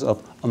beginnings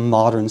of a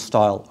modern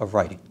style of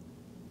writing.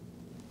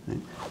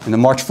 And the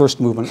March 1st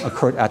movement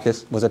occurred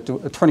was at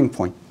a turning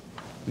point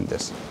in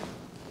this.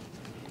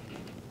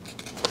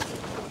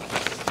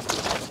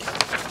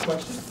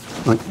 Question?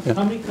 Yeah.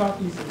 How many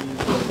copies of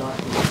these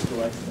documents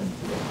collect them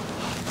today?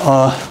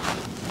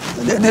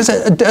 There's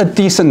a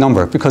decent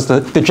number because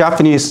the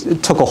Japanese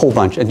took a whole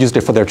bunch and used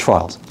it for their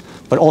trials.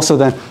 But also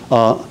then,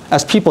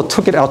 as people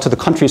took it out to the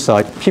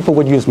countryside, people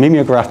would use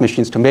mimeograph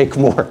machines to make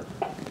more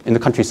in the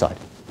countryside.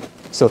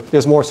 So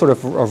there's more sort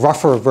of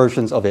rougher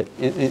versions of it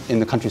in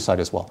the countryside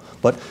as well.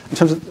 But in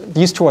terms of,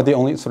 these two are the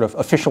only sort of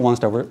official ones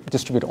that were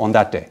distributed on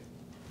that day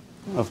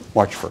of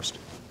March 1st.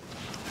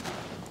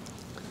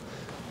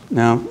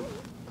 Now,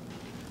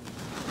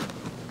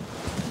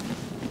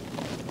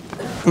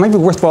 it might be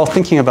worthwhile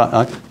thinking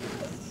about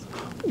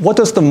what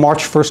does the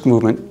March 1st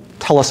movement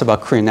tell us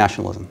about Korean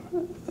nationalism,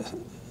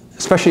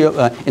 especially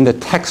in the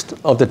text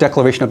of the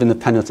Declaration of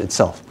Independence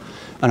itself.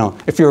 I know,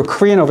 if you're a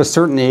Korean of a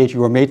certain age, you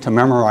were made to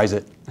memorize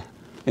it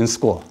in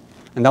school.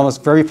 And that was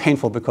very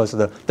painful because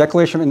the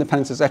Declaration of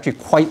Independence is actually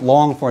quite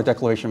long for a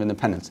Declaration of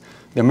Independence.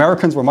 The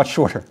Americans were much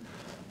shorter.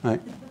 Right?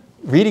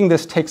 Reading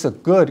this can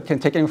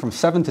take anywhere from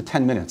 7 to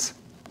 10 minutes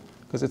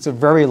because it's a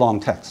very long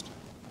text.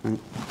 Right?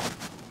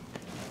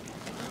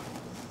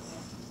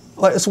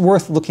 But it's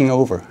worth looking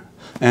over.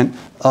 And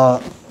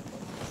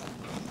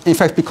in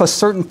fact, because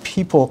certain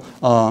people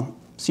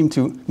seem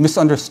to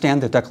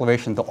misunderstand the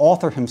Declaration, the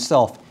author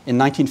himself in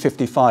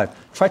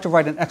 1955 tried to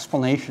write an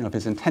explanation of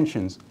his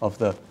intentions of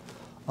the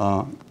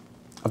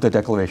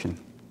Declaration.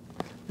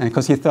 And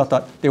because he felt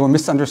that they were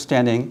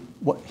misunderstanding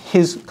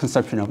his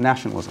conception of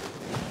nationalism.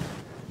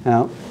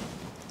 Now,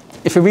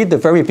 if you read the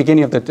very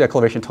beginning of the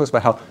Declaration, it talks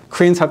about how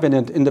Koreans have been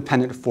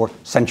independent for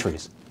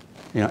centuries.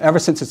 You know, ever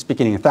since its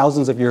beginning,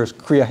 thousands of years,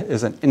 Korea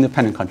is an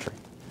independent country.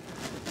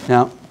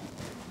 Now,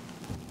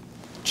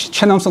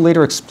 Chen Namsen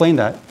later explained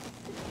that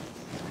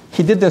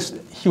he did this.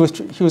 He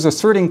was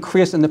asserting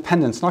Korea's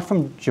independence not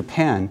from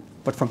Japan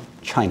but from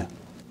China.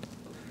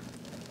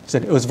 He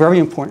said it was very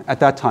important at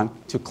that time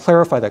to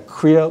clarify that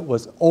Korea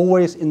was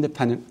always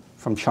independent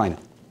from China.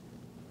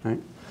 Right?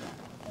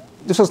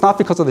 This was not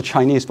because of the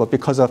Chinese, but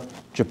because of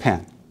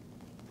Japan.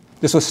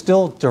 This was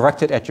still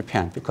directed at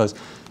Japan because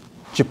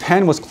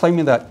Japan was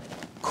claiming that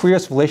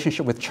Korea's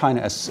relationship with China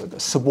as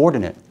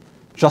subordinate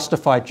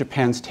justified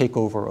Japan's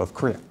takeover of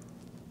Korea.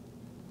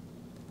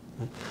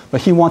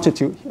 But he wanted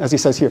to, as he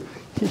says here,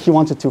 he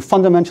wanted to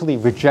fundamentally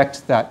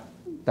reject that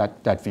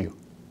view,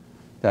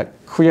 that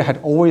Korea had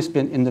always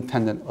been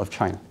independent of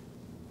China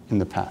in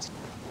the past.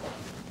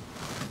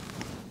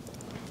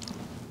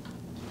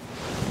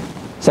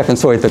 Second,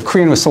 sorry, the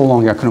Korean was so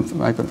long I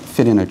couldn't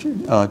fit in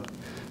a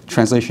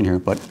translation here,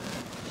 but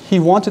he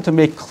wanted to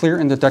make clear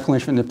in the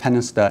Declaration of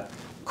Independence that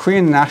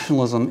Korean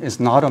nationalism is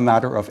not a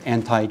matter of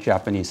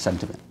anti-Japanese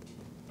sentiment.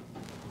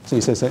 So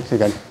he says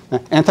again,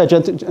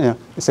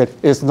 he said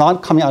it's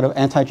not coming out of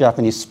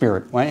anti-Japanese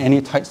spirit or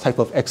any type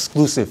of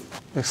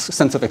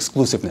sense of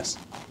exclusiveness.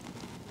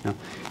 You know,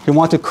 he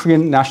wanted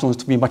Korean nationalism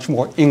to be much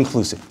more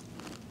inclusive,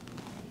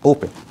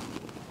 open.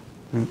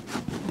 You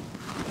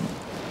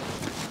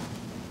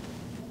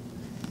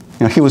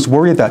know, he was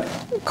worried that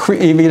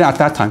even at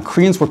that time,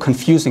 Koreans were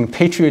confusing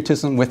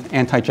patriotism with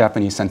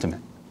anti-Japanese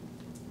sentiment.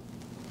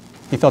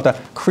 He felt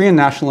that Korean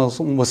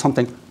nationalism was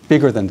something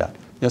bigger than that.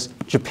 Yes,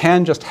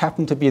 Japan just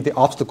happened to be the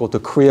obstacle to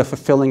Korea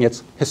fulfilling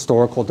its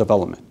historical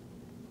development.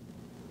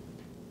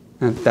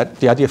 And that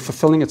the idea of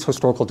fulfilling its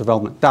historical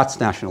development, that's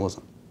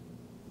nationalism,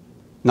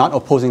 not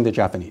opposing the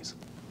Japanese.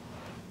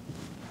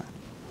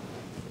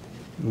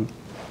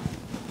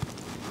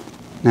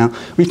 Now,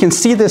 we can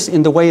see this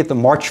in the way the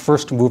March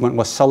 1st movement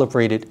was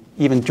celebrated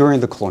even during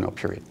the colonial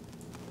period.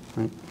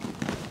 Right?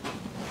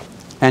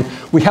 And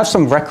we have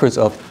some records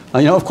of,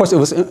 of course, it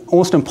was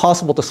almost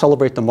impossible to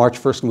celebrate the March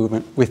 1st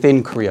movement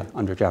within Korea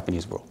under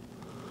Japanese rule.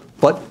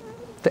 But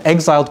the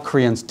exiled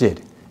Koreans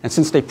did. And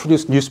since they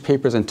produced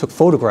newspapers and took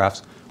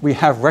photographs, we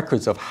have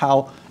records of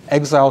how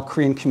exiled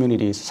Korean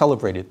communities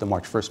celebrated the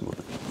March 1st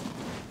movement.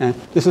 And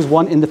this is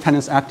one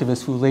independence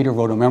activist who later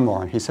wrote a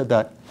memoir. He said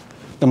that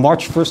the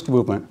March 1st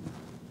movement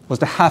was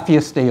the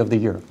happiest day of the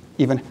year,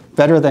 even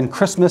better than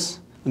Christmas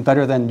and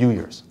better than New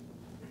Year's.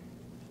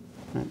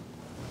 Right.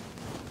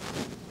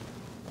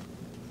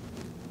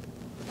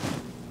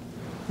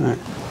 Right.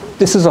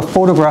 This is a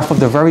photograph of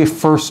the very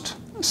first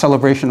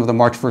celebration of the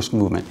March 1st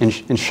movement in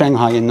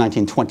Shanghai in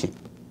 1920.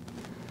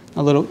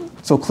 A little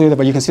so clear,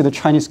 but you can see the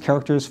Chinese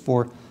characters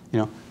for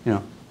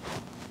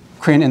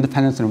Korean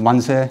independence and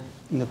Manse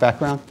in the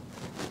background.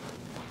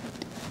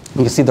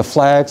 You can see the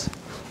flags.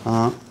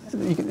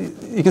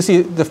 You can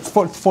see the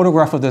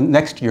photograph of the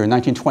next year,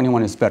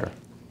 1921, is better.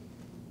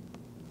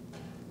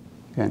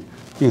 Okay.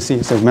 You can see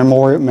it says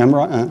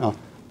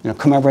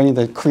commemorating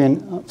the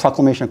Korean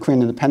proclamation of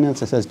Korean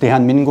independence. It says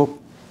대한민국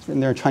in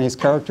their Chinese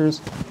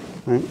characters.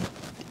 Right?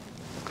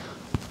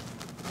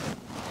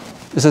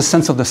 There's a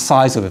sense of the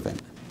size of the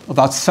event.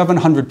 About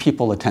 700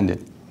 people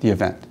attended the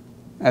event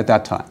at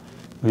that time,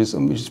 which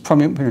is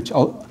probably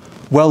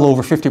well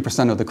over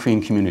 50% of the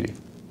Korean community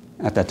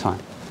at that time.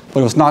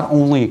 But it was not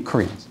only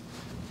Koreans.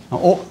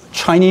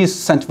 Chinese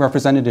sent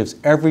representatives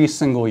every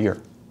single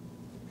year.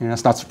 And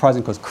that's not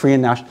surprising because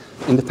Korean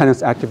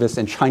independence activists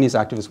and Chinese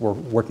activists were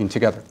working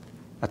together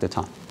at the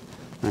time.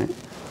 Right?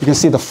 You can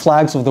see the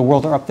flags of the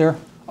world are up there.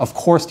 Of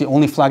course, the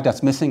only flag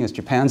that's missing is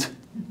Japan's.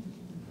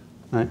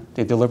 Right?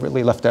 They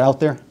deliberately left it out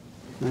there.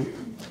 Right?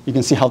 You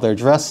can see how they're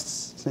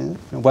dressed.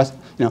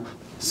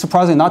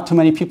 Surprisingly, not too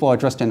many people are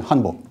dressed in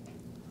hanbok.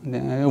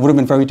 It would have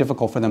been very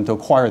difficult for them to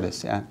acquire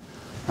this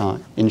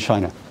in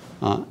China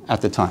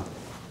at the time.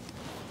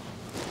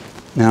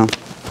 Now,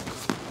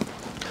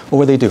 what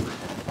would they do?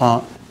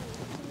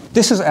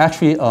 This is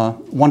actually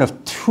one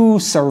of two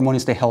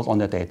ceremonies they held on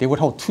that day. They would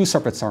hold two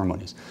separate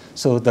ceremonies.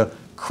 So the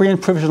Korean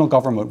Provisional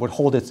Government would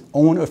hold its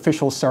own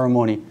official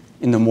ceremony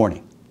in the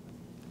morning.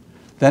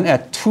 Then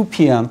at 2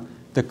 p.m.,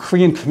 the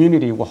Korean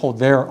community will hold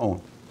their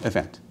own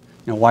event.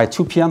 Why at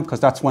 2 p.m.? Because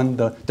that's when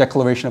the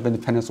Declaration of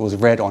Independence was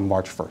read on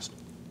March 1st.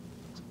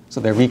 So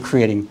they're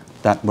recreating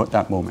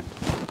that moment.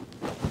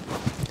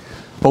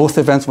 Both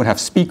events would have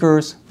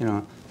speakers.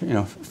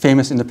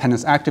 Famous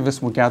independence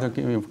activists would gather,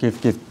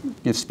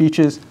 give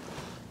speeches.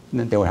 And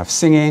then they would have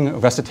singing, a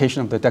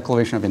recitation of the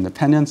Declaration of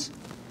Independence.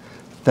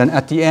 Then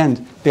at the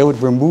end, they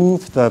would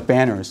remove the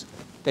banners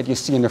that you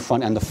see in the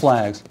front and the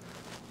flags,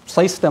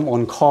 place them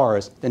on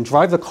cars, then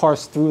drive the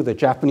cars through the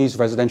Japanese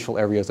residential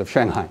areas of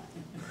Shanghai.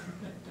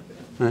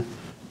 Right?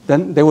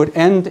 Then they would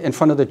end in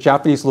front of the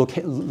Japanese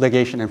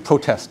legation and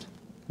protesting.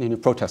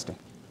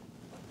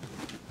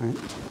 Right?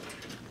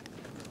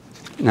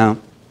 Now,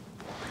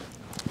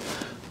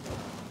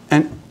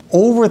 and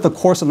over the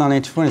course of the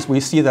 1920s, we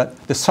see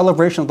that the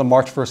celebration of the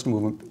March 1st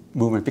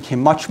movement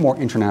became much more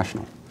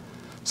international.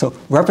 So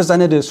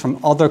representatives from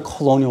other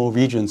colonial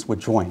regions would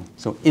join.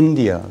 So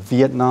India,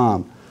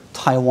 Vietnam,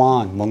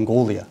 Taiwan,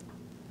 Mongolia.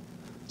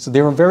 So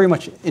they were very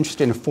much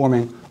interested in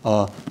forming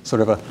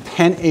sort of a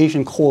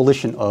pan-Asian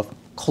coalition of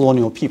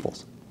colonial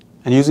peoples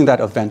and using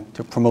that event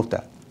to promote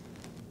that.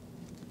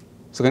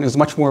 So again, it was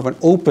much more of an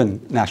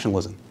open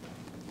nationalism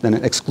than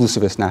an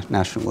exclusivist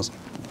nationalism.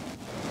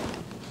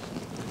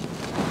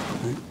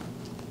 Right.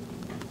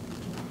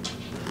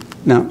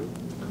 Now,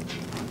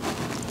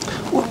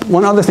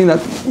 one other thing that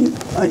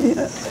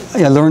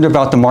I learned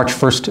about the March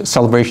 1st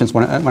celebrations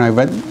when I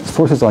read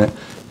sources on it,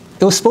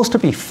 it was supposed to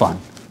be fun.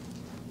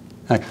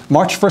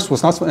 March 1st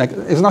was not, it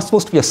was not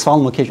supposed to be a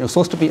solemn occasion. It was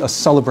supposed to be a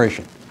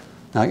celebration.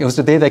 It was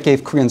the day that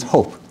gave Koreans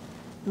hope.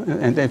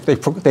 And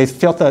they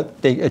felt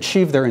that they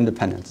achieved their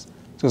independence.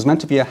 So it was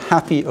meant to be a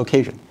happy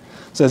occasion.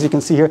 So as you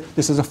can see here,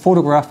 this is a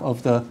photograph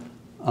of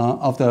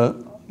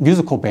the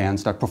musical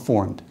bands that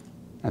performed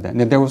at that.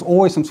 And there was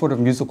always some sort of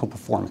musical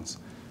performance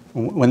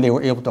when they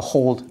were able to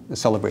hold the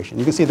celebration.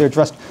 You can see they're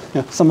dressed,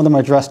 some of them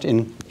are dressed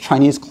in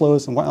Chinese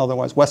clothes and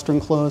otherwise Western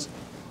clothes.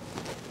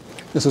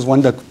 This is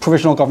when the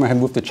provisional government had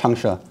moved to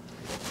Changsha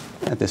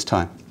at this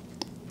time.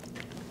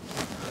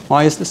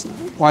 Why is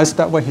it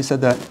that way? He said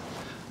that,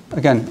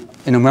 again,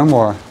 in a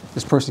memoir,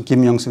 this person,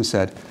 Kim Young-soo,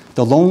 said,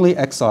 "The lonely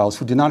exiles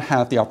who did not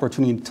have the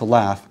opportunity to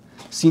laugh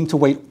seemed to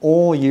wait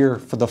all year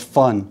for the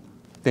fun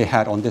they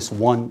had on this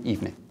one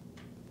evening."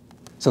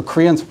 So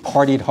Koreans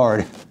partied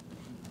hard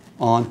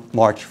on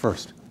March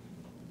 1st.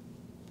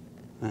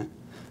 Right?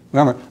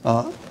 Remember,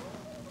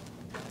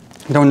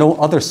 there were no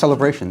other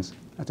celebrations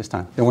at this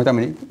time. There weren't that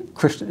many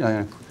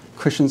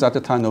Christians at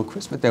the time, no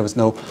Christmas. There was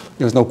no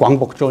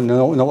Gwangbokjo,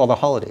 no other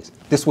holidays.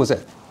 This was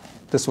it.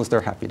 This was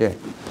their happy day.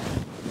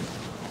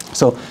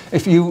 So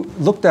if you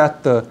looked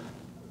at the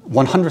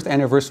 100th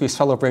anniversary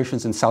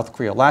celebrations in South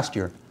Korea last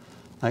year,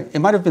 it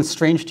might have been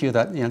strange to you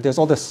that there's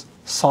all this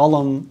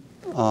solemn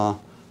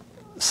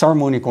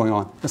ceremony going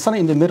on. And suddenly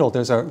in the middle,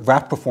 there's a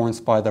rap performance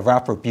by the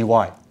rapper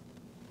BY.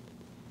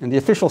 And the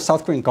official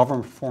South Korean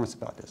government performance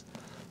about this.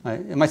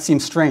 It might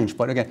seem strange,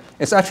 but again,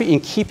 it's actually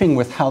in keeping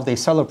with how they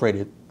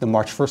celebrated the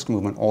March 1st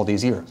movement all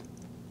these years.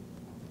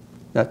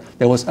 That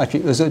there was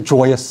a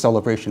joyous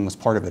celebration was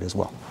part of it as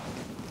well.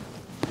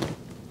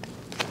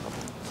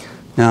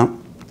 Now,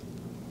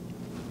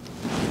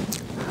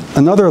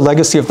 another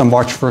legacy of the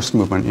March 1st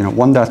movement,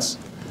 one that's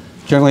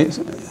generally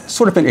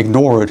sort of been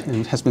ignored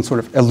and has been sort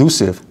of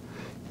elusive,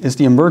 is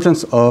the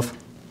emergence of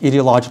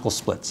ideological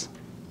splits.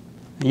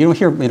 And you don't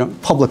hear,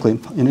 publicly,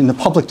 in the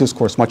public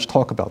discourse, much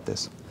talk about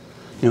this.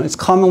 It's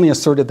commonly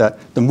asserted that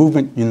the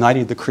movement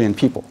united the Korean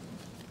people.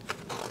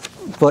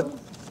 But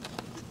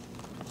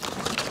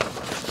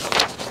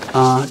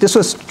this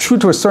was true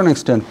to a certain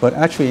extent, but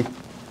actually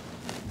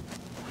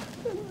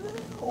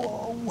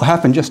what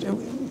happened just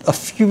a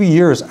few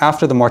years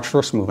after the March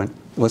 1st movement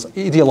was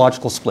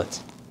ideological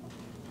splits.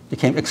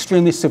 Became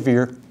extremely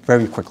severe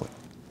very quickly.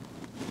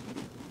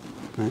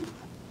 Right?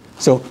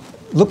 So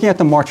looking at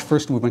the March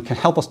 1st movement can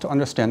help us to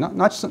understand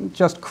not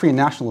just Korean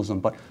nationalism,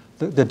 but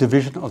the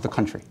division of the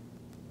country.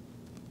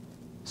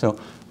 So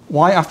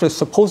why, after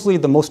supposedly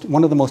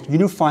one of the most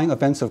unifying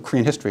events of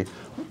Korean history,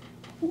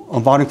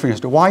 of modern Korean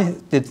history, why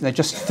did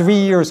just 3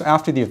 years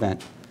after the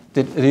event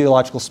did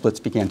ideological splits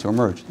begin to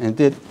emerge? And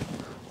did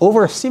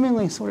over a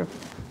seemingly sort of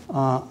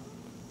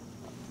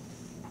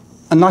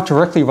a not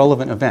directly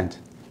relevant event,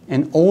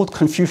 an old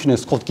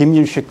Confucianist called Kim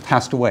Yun-sik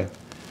passed away.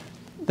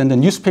 Then the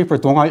newspaper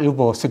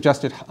Donga-ilbo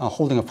suggested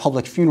holding a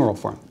public funeral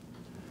for him.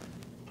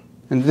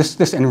 And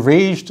this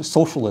enraged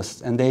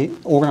socialists, and they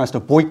organized a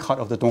boycott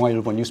of the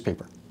Donga-ilbo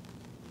newspaper.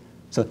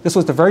 So this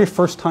was the very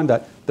first time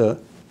that the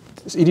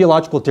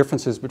ideological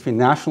differences between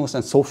nationalists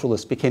and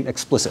socialists became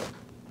explicit.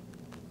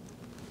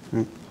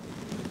 Right?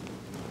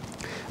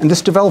 And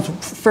this developed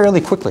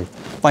fairly quickly.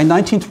 By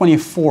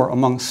 1924,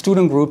 among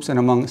student groups and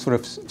among sort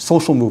of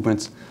social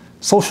movements,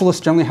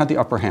 socialists generally had the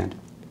upper hand.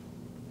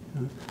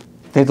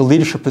 They had the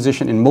leadership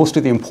position in most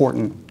of the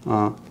important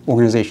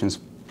organizations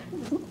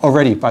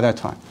already by that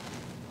time.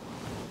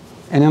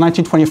 And in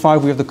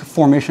 1925, we have the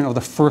formation of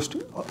the first,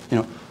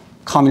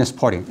 Communist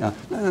Party.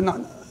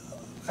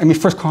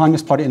 First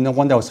Communist Party, and the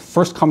one that was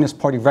first Communist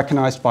Party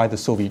recognized by the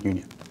Soviet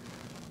Union.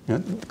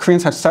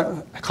 Koreans had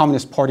a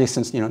Communist Party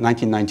since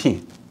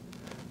 1919,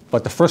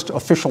 but the first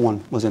official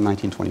one was in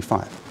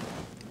 1925.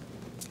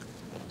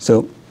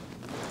 So,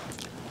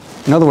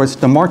 in other words,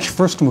 the March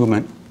 1st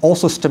movement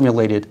also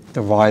stimulated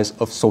the rise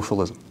of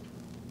socialism.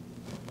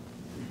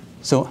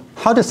 So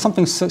how did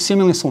something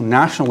seemingly so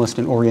nationalist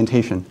in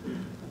orientation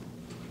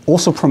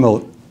also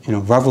promote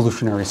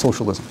revolutionary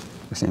socialism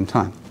at the same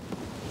time?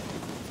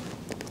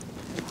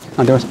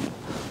 And there's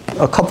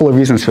a couple of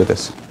reasons for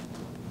this.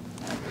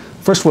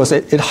 First was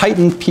it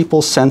heightened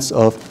people's sense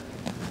of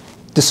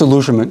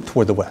disillusionment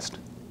toward the West.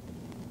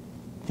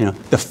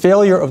 The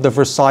failure of the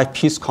Versailles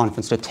Peace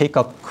Conference to take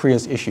up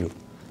Korea's issue,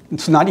 and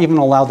to not even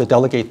allow the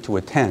delegate to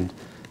attend,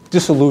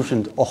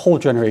 disillusioned a whole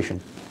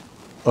generation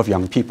of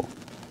young people.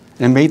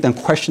 And it made them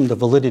question the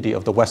validity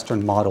of the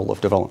Western model of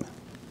development.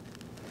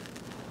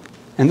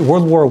 And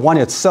World War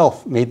I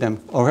itself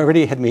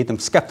already had made them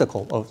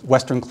skeptical of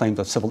Western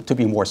claims to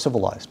be more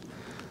civilized.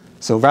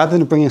 So rather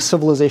than bringing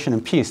civilization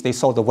and peace, they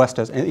saw the West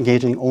as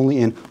engaging only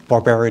in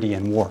barbarity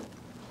and war.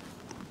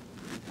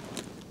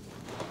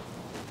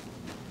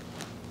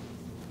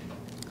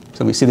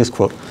 So we see this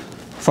quote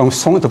from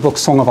the book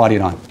Song of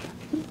Ariran.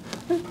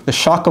 The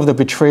shock of the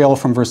betrayal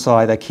from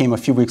Versailles that came a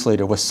few weeks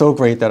later was so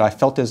great that I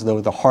felt as though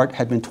the heart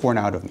had been torn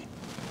out of me.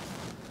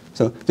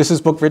 So this is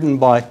a book written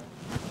by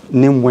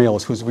Nim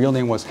Wales, whose real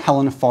name was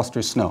Helen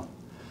Foster Snow.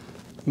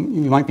 You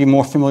might be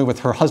more familiar with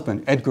her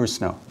husband, Edgar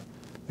Snow,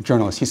 a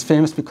journalist. He's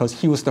famous because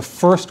he was the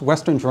first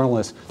Western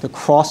journalist to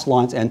cross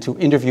lines and to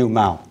interview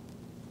Mao.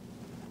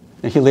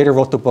 And he later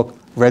wrote the book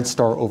Red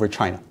Star Over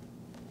China.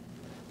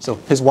 So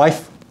his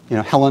wife,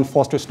 Helen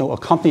Foster Snow,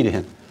 accompanied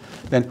him.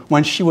 Then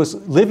when she was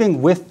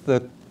living with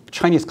the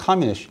Chinese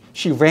communists,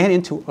 she ran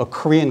into a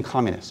Korean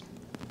communist.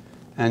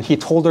 And he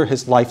told her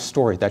his life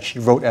story that she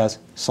wrote as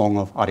Song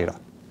of Ariran.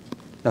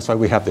 That's why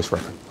we have this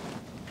record.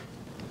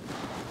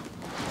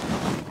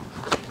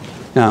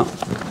 Now,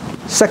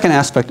 second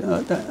aspect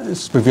that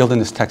is revealed in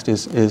this text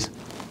is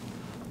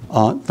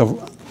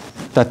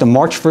that the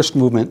March 1st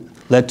movement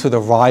led to the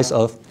rise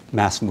of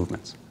mass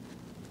movements.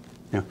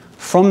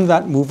 From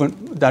that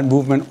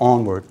movement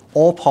onward,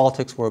 all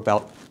politics were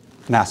about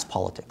mass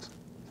politics.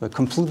 So it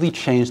completely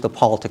changed the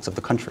politics of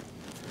the country.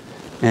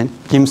 And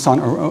Kim-san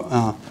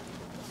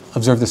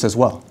observed this as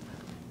well.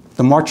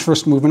 The March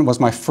 1st movement was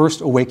my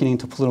first awakening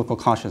to political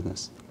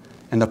consciousness,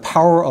 and the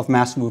power of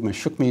mass movement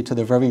shook me to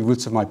the very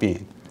roots of my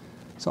being.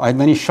 So I had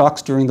many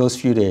shocks during those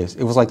few days.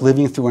 It was like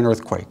living through an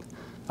earthquake.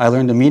 I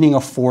learned the meaning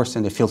of force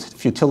and the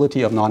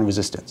futility of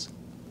non-resistance.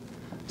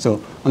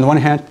 So on the one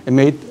hand, it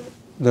made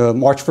the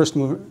March 1st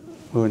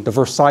movement, the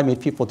Versailles made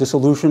people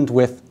disillusioned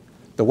with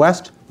the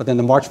West, but then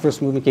the March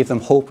 1st movement gave them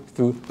hope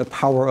through the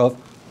power of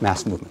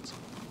mass movements.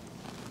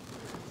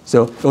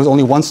 So it was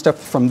only one step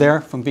from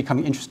there from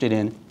becoming interested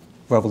in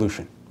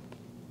revolution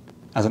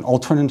as an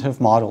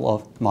alternative model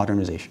of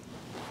modernization.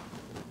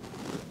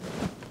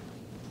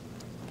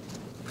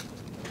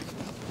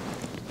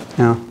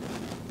 Now,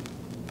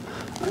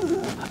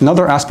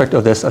 another aspect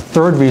of this, a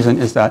third reason,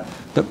 is that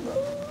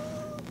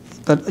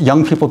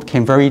young people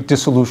became very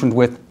disillusioned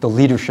with the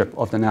leadership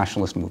of the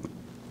nationalist movement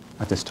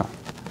at this time.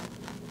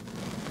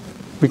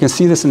 We can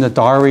see this in the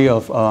diary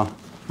of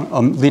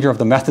a leader of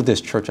the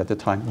Methodist Church at the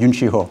time, Yoon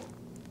Chi-ho.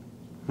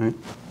 Right?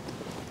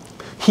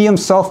 He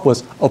himself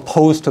was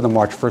opposed to the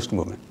March 1st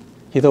movement.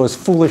 He thought it was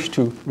foolish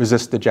to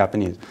resist the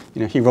Japanese.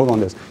 He wrote on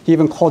this. He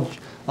even called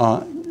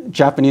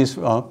Japanese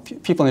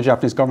people in the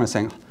Japanese government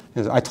saying,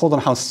 I told them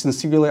how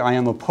sincerely I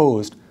am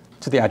opposed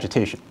to the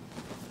agitation.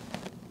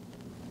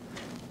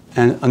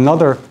 And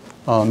another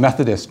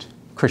Methodist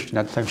Christian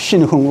at the time,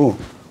 Shin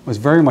was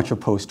very much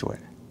opposed to it.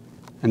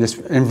 And this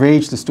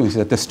enraged the students,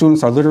 that the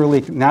students are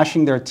literally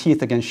gnashing their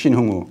teeth against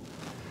Shin.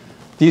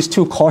 These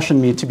two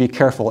cautioned me to be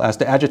careful, as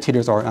the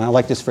agitators are, and I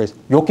like this phrase,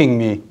 yoking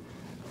me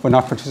for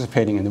not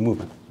participating in the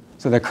movement.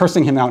 So they're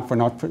cursing him out for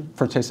not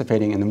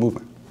participating in the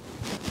movement.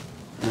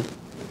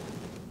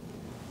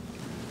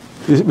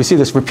 We see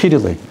this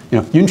repeatedly.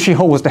 Yoon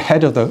Chi-ho was the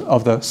head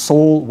of the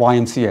Seoul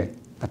YMCA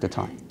at the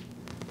time.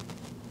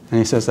 And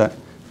he says that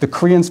the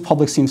Korean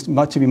public seems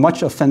to be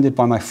much offended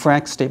by my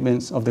frank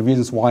statements of the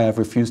reasons why I've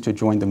refused to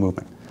join the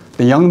movement.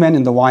 The young men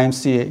in the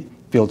YMCA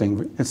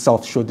building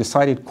itself showed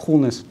decided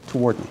coolness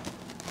toward me.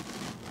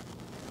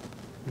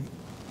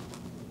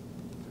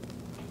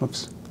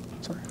 Oops,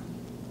 sorry.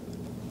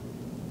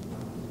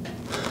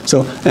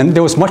 So, and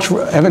there was much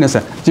evidence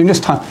that during this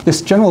time,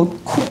 this general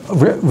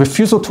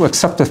refusal to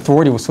accept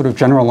authority was sort of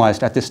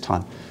generalized at this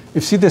time.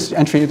 You see this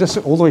entry, this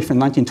is all the way from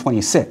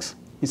 1926.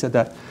 He said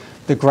that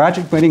the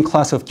graduating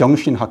class of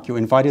Gyeongshin Hakgyo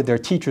invited their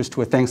teachers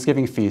to a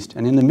Thanksgiving feast,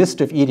 and in the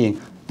midst of eating,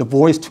 the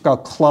boys took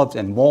out clubs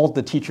and mauled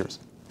the teachers.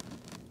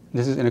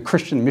 This is in a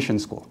Christian mission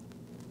school.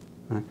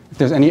 Right? If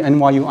there's any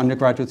NYU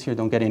undergraduates here,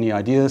 don't get any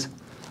ideas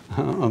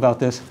about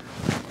this.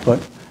 But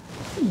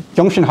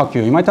Gyeongshin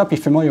Hakgyo, you might not be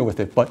familiar with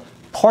it, but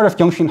part of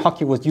Gyeongshin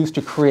Hakgyo was used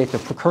to create the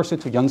precursor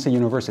to Yonsei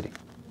University.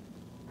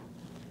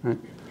 Right?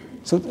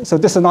 So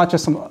this is not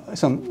just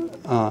some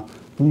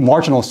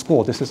marginal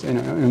school. This is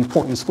an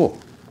important school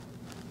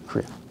in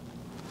Korea.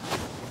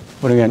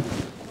 But again,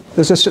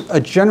 there's just a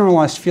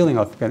generalized feeling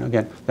of,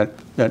 again that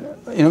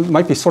it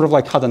might be sort of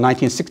like how the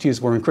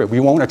 1960s were in Korea. We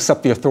won't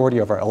accept the authority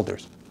of our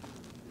elders,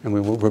 and we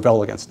will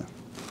rebel against them.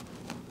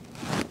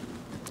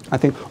 I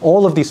think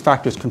all of these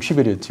factors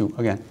contributed to,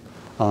 again,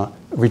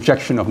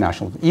 rejection of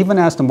nationalism. Even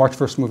as the March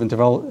 1st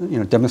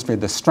movement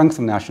demonstrated the strength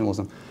of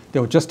nationalism,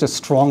 there were just as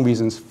strong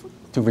reasons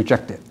to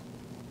reject it.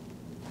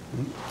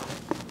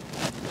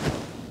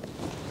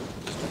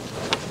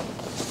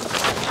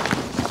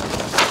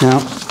 Now,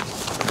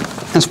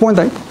 it's important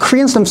that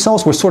Koreans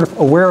themselves were sort of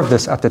aware of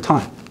this at the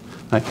time.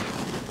 Right?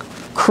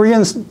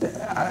 Koreans,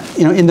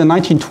 in the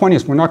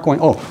 1920s, were not going,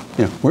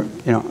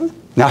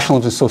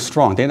 nationalism is so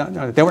strong. They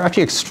were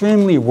actually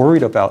extremely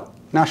worried about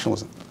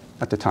nationalism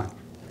at the time.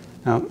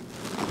 Now,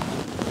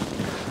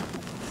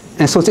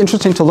 and so it's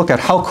interesting to look at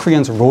how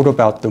Koreans wrote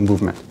about the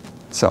movement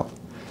itself.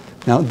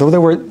 Now, though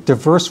there were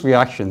diverse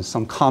reactions,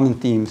 some common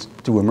themes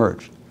do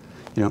emerge.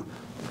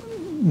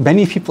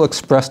 Many people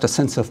expressed a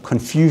sense of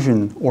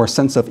confusion or a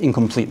sense of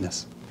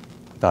incompleteness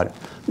about it.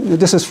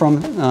 This is from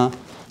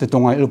the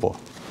Donga-ilbo.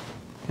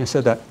 It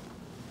said that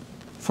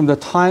from the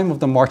time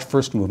of the March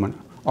 1st movement,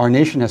 our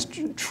nation has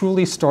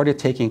truly started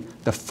taking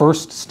the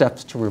first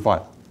steps to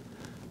revival.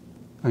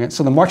 Okay,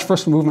 so the March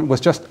 1st movement was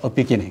just a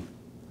beginning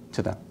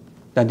to them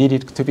that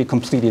needed to be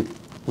completed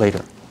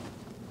later.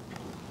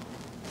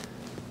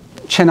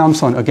 Che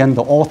Nam-son, again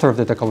the author of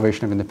the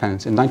Declaration of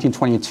Independence, in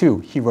 1922,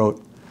 he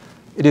wrote,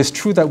 "It is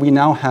true that we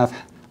now have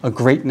a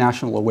great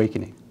national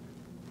awakening.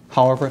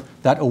 However,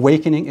 that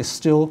awakening is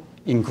still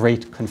in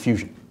great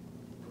confusion."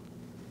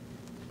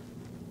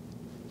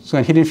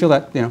 So he didn't feel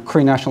that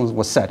Korean nationalism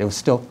was set. It was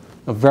still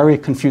a very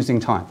confusing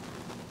time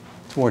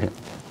toward him.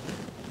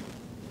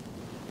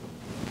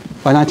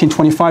 By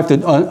 1925,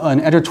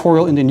 an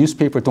editorial in the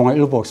newspaper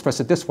Donga-ilbo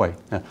expressed it this way: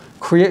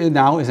 Korea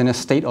now is in a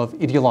state of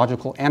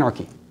ideological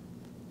anarchy.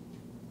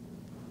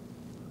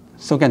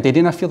 So again, they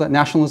did not feel that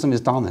nationalism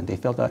is dominant. They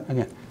felt that,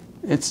 again,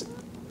 it's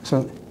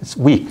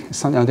weak.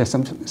 There's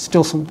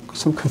still some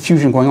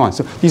confusion going on.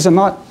 So these are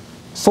not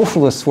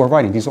socialists who are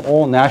writing. These are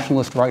all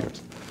nationalist writers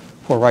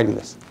who are writing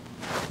this.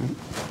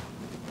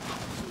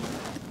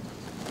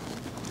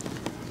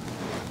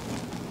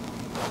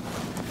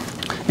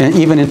 And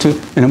even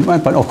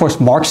but of course,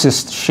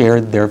 Marxists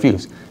shared their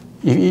views.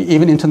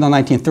 Even into the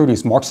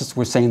 1930s, Marxists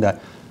were saying that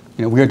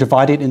we are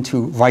divided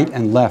into right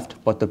and left,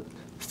 but the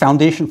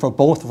foundation for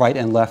both right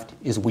and left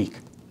is weak.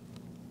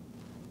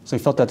 So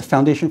he felt that the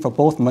foundation for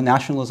both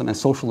nationalism and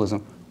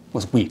socialism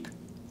was weak,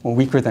 or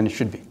weaker than it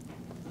should be.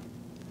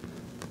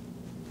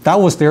 That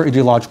was their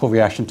ideological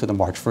reaction to the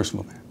March 1st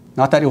movement.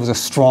 Not that it was a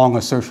strong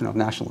assertion of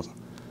nationalism,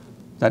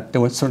 that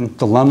there were certain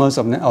dilemmas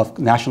of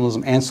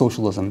nationalism and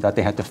socialism that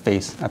they had to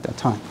face at that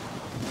time.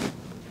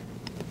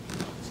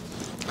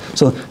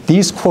 So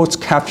these quotes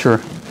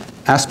capture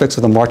aspects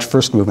of the March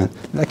 1st movement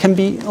that can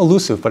be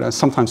elusive, but are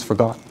sometimes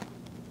forgotten.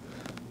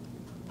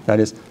 That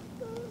is,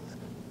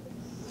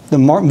 the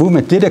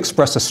movement did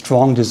express a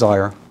strong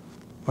desire,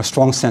 a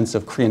strong sense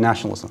of Korean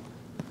nationalism.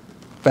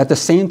 But at the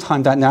same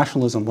time, that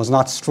nationalism was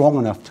not strong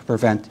enough to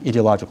prevent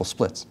ideological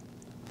splits.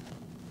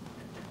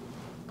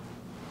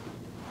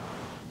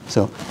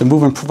 So the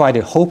movement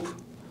provided hope,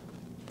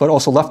 but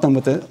also left them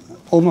with an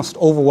almost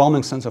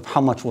overwhelming sense of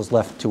how much was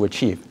left to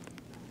achieve.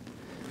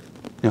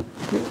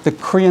 The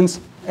Koreans,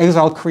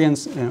 exiled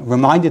Koreans,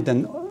 reminded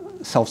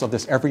themselves of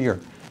this every year,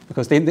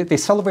 because they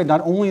celebrated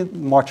not only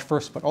March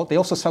 1st, but they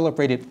also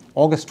celebrated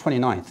August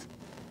 29th.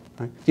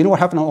 Right? Do you know what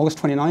happened on August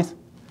 29th?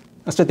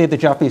 That's the day the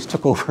Japanese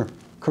took over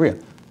Korea.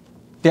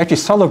 They actually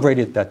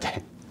celebrated that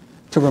day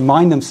to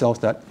remind themselves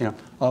that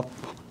of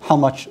how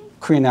much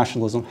Korean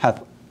nationalism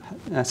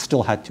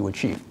still had to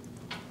achieve.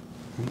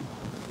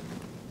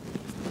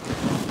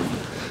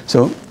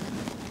 So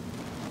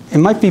it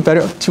might be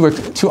better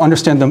to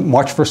understand the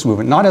March 1st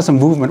movement, not as a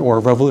movement or a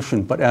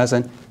revolution, but as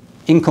an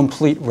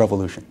incomplete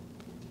revolution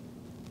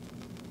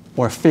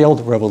or a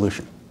failed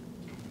revolution.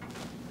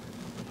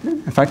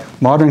 In fact,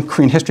 modern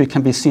Korean history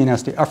can be seen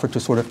as the effort to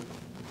sort of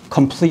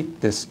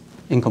complete this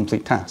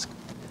incomplete task.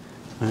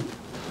 Right?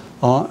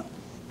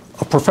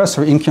 A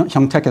professor, In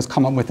Hyung-taek, has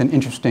come up with an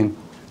interesting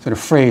sort of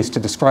phrase to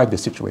describe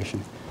this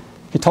situation.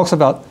 He talks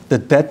about the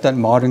debt that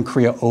modern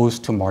Korea owes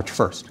to March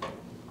 1st.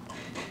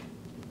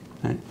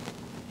 Right?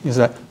 Is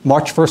that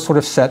March 1st sort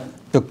of set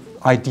the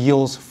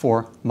ideals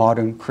for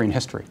modern Korean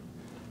history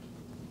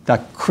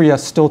that Korea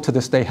still to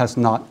this day has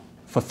not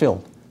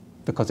fulfilled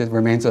because it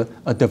remains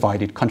a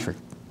divided country.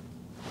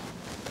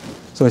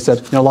 So he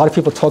said, a lot of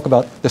people talk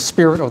about the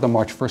spirit of the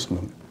March 1st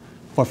movement,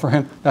 But for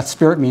him, that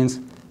spirit means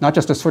not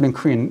just asserting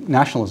Korean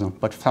nationalism,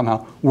 but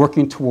somehow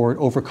working toward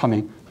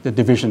overcoming the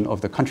division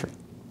of the country.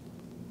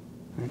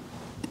 Right?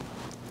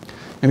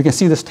 And we can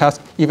see this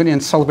task even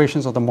in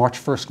celebrations of the March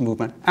 1st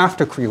movement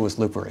after Korea was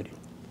liberated.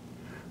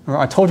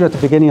 I told you at the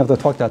beginning of the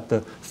talk that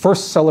the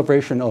first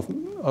celebration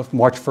of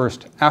March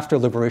 1st after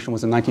liberation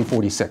was in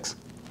 1946.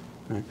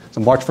 Right?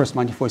 So March 1st,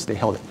 1946, they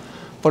held it.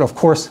 But of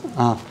course,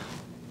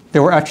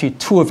 there were actually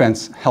two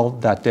events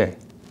held that day,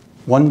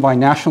 one by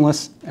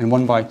nationalists and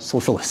one by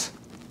socialists.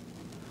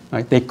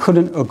 Right? They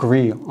couldn't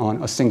agree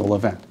on a single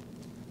event.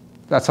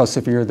 That's how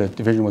severe the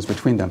division was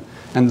between them.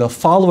 And the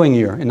following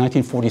year, in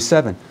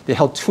 1947, they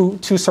held two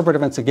separate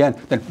events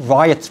again. Then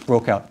riots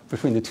broke out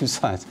between the two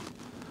sides.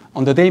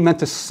 On the day meant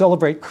to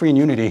celebrate Korean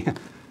unity,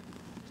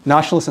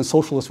 nationalists and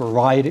socialists were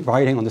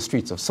rioting on the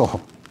streets of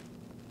Seoul.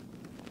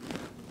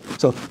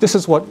 So this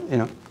is what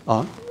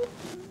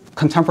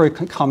contemporary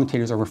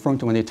commentators are referring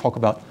to when they talk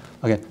about,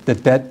 again, the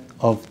death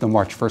of the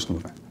March 1st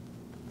movement.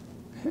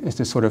 Is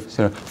to sort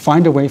of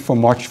find a way for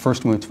March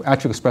 1st movement to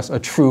actually express a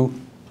true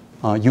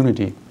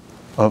unity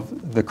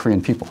of the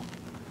Korean people.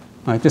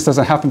 Right? This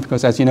doesn't happen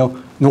because, as you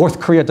know,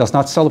 North Korea does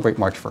not celebrate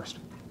March 1st.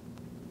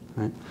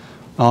 Right?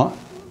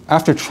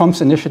 After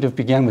Trump's initiative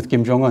began with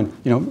Kim Jong-un,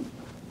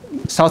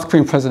 South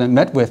Korean president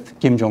met with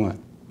Kim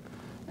Jong-un.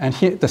 And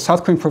the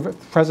South Korean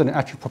president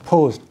actually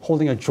proposed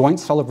holding a joint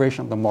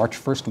celebration of the March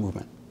 1st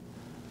movement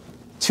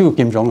to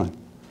Kim Jong-un.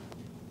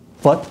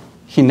 But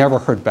he never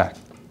heard back.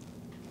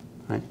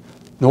 Right?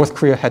 North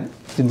Korea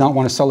did not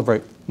want to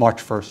celebrate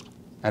March 1st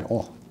at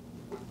all.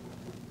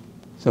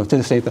 So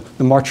to say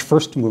the March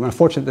 1st movement,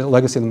 unfortunately, the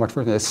legacy of the March 1st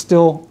movement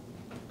still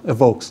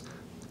evokes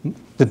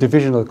the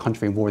division of the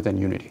country more than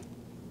unity.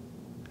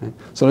 Okay?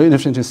 So it's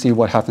interesting to see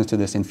what happens to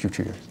this in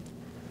future years.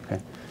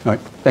 Okay? All right.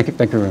 Thank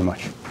you very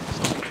much.